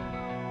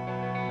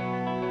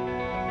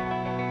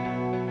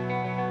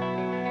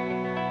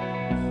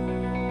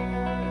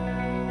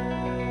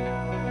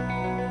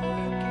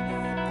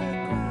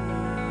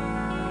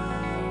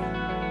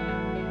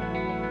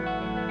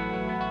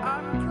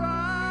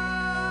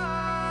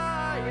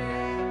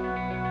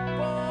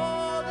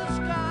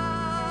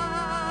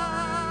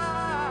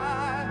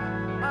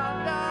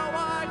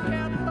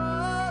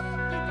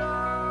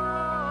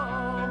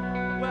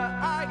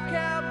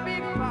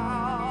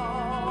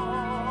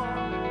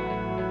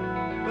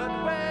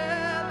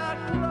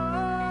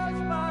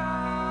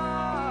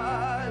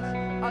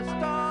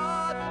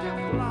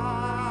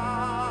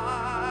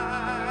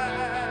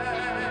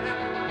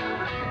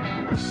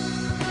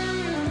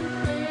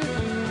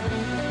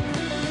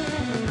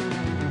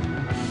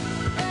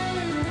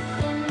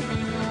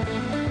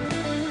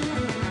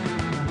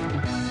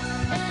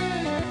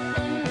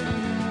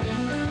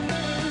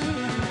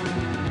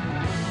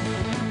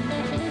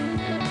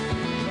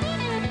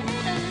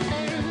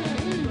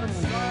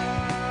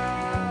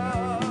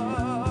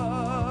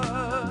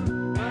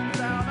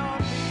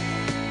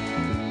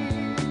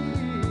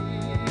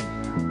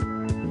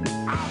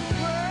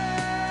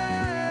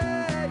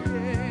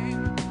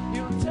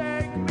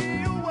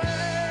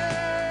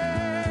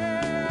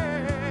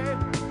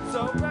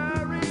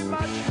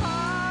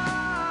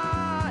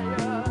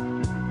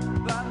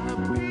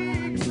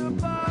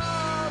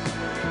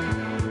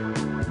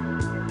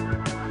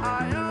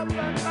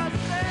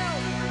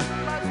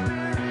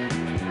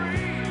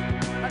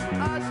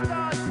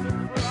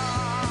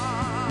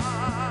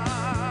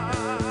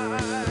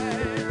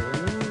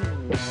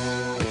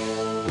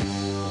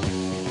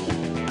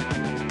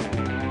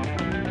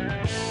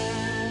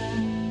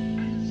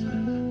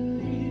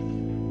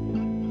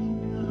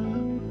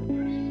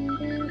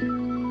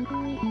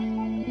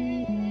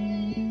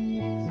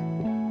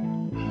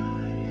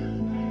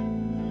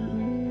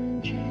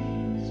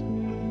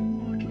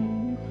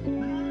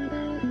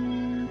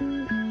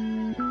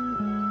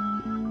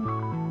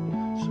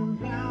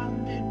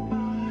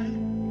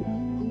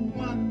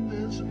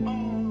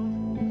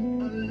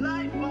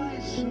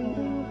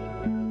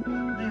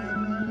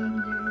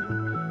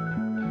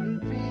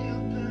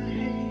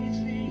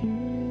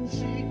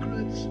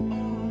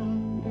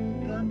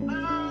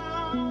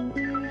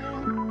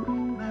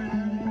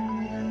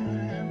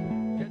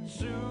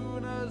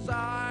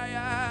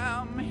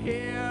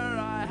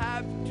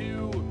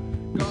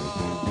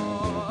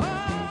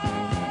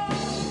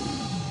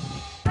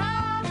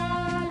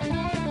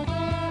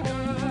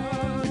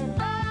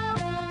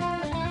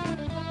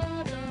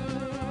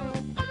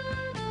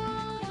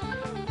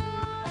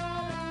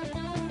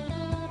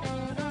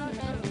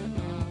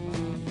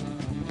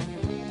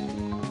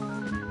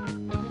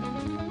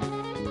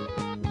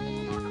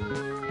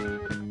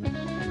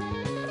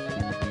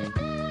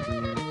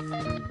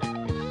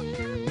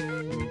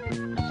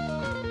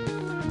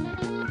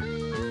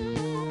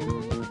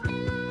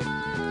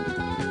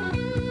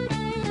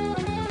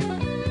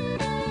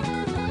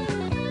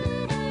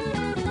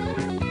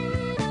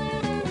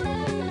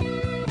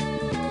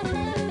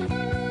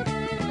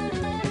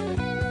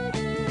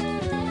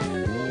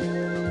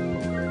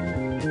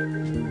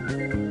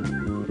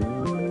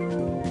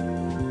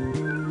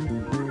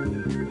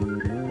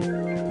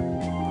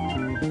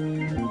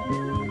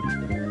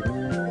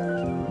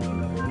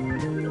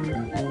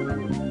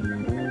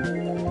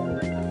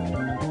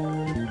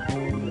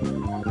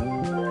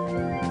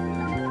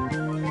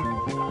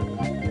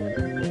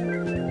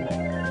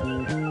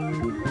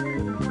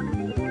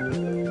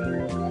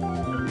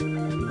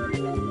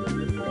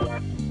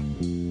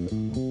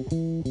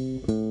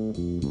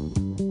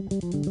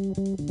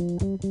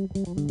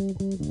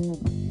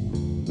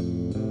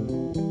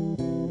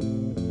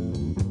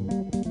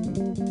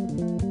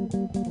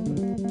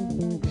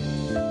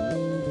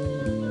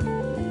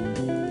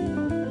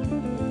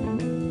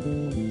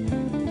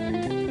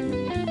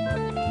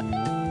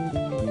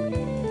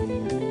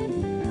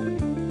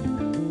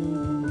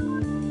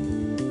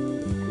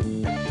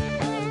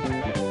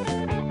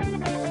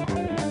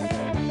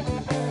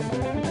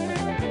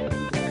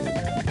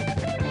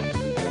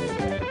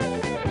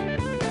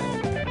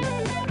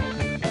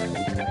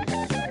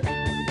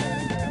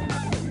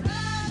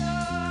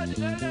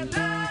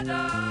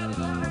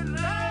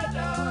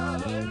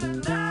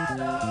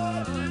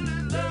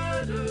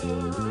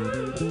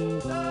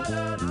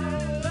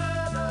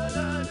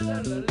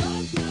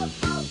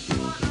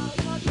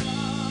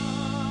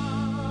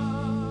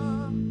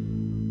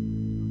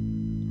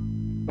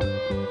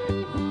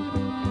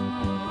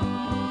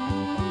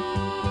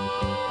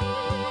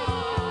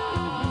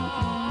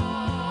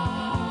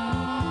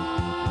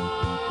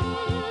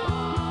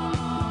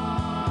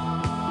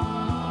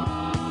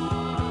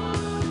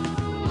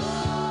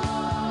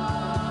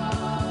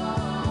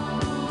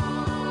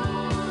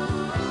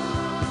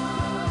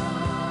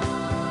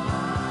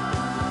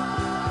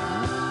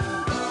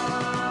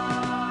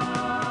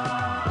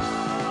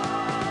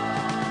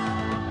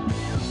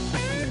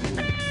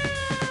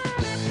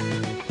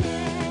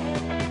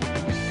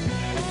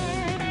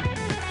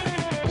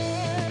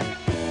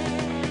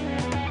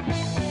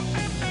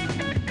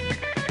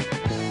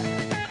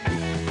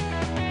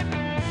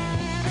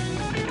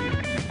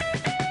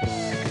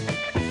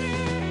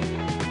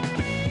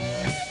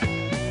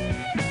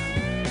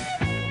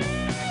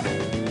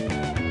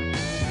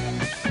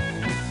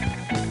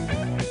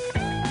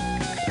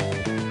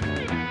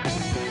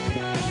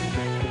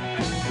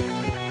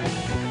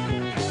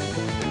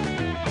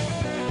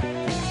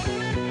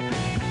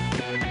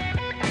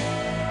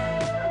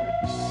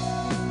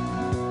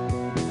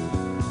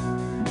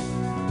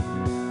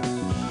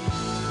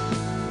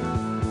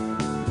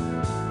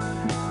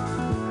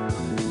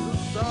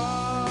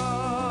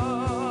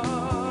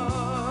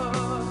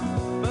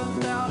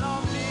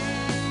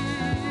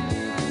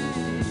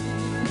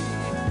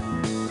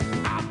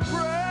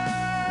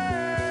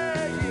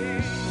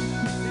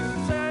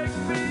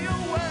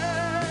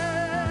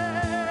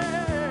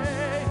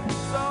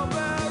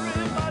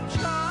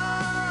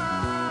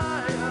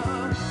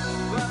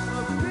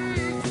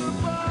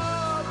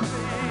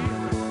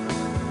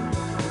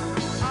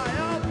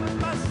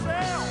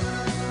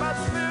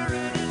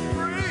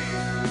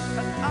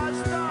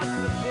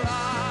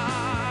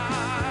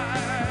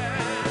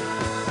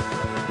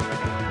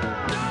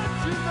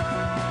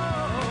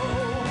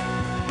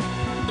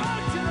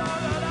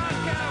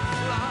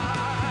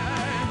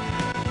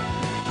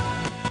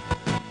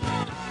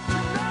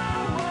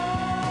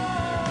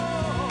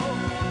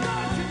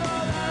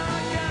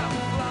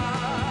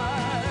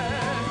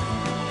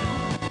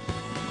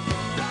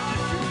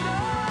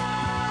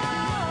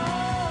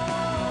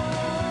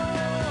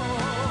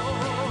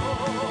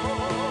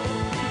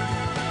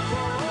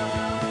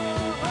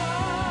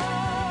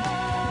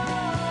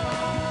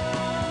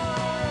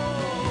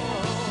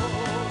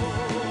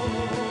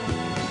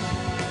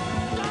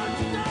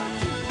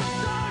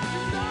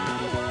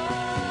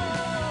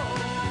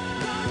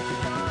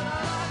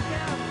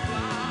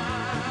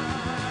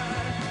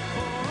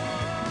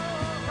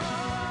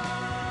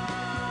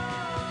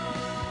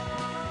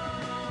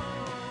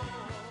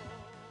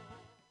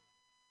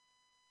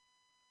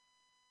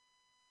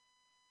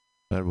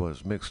 That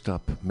was Mixed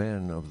Up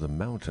Man of the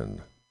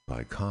Mountain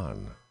by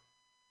Khan,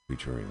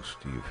 featuring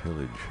Steve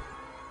Hillage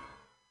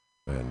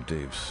and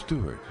Dave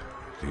Stewart,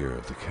 the Ear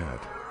of the Cat.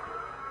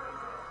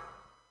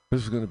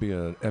 This is going to be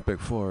an epic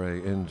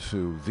foray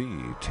into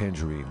the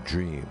Tangerine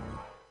Dream.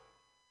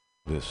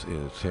 This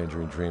is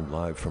Tangerine Dream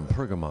live from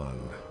Pergamon.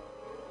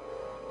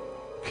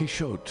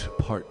 Quichotte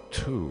Part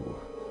 2.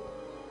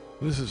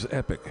 This is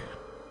epic.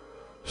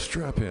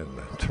 Strap in,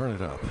 turn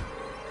it up,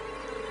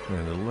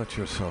 and let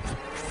yourself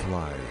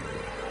fly.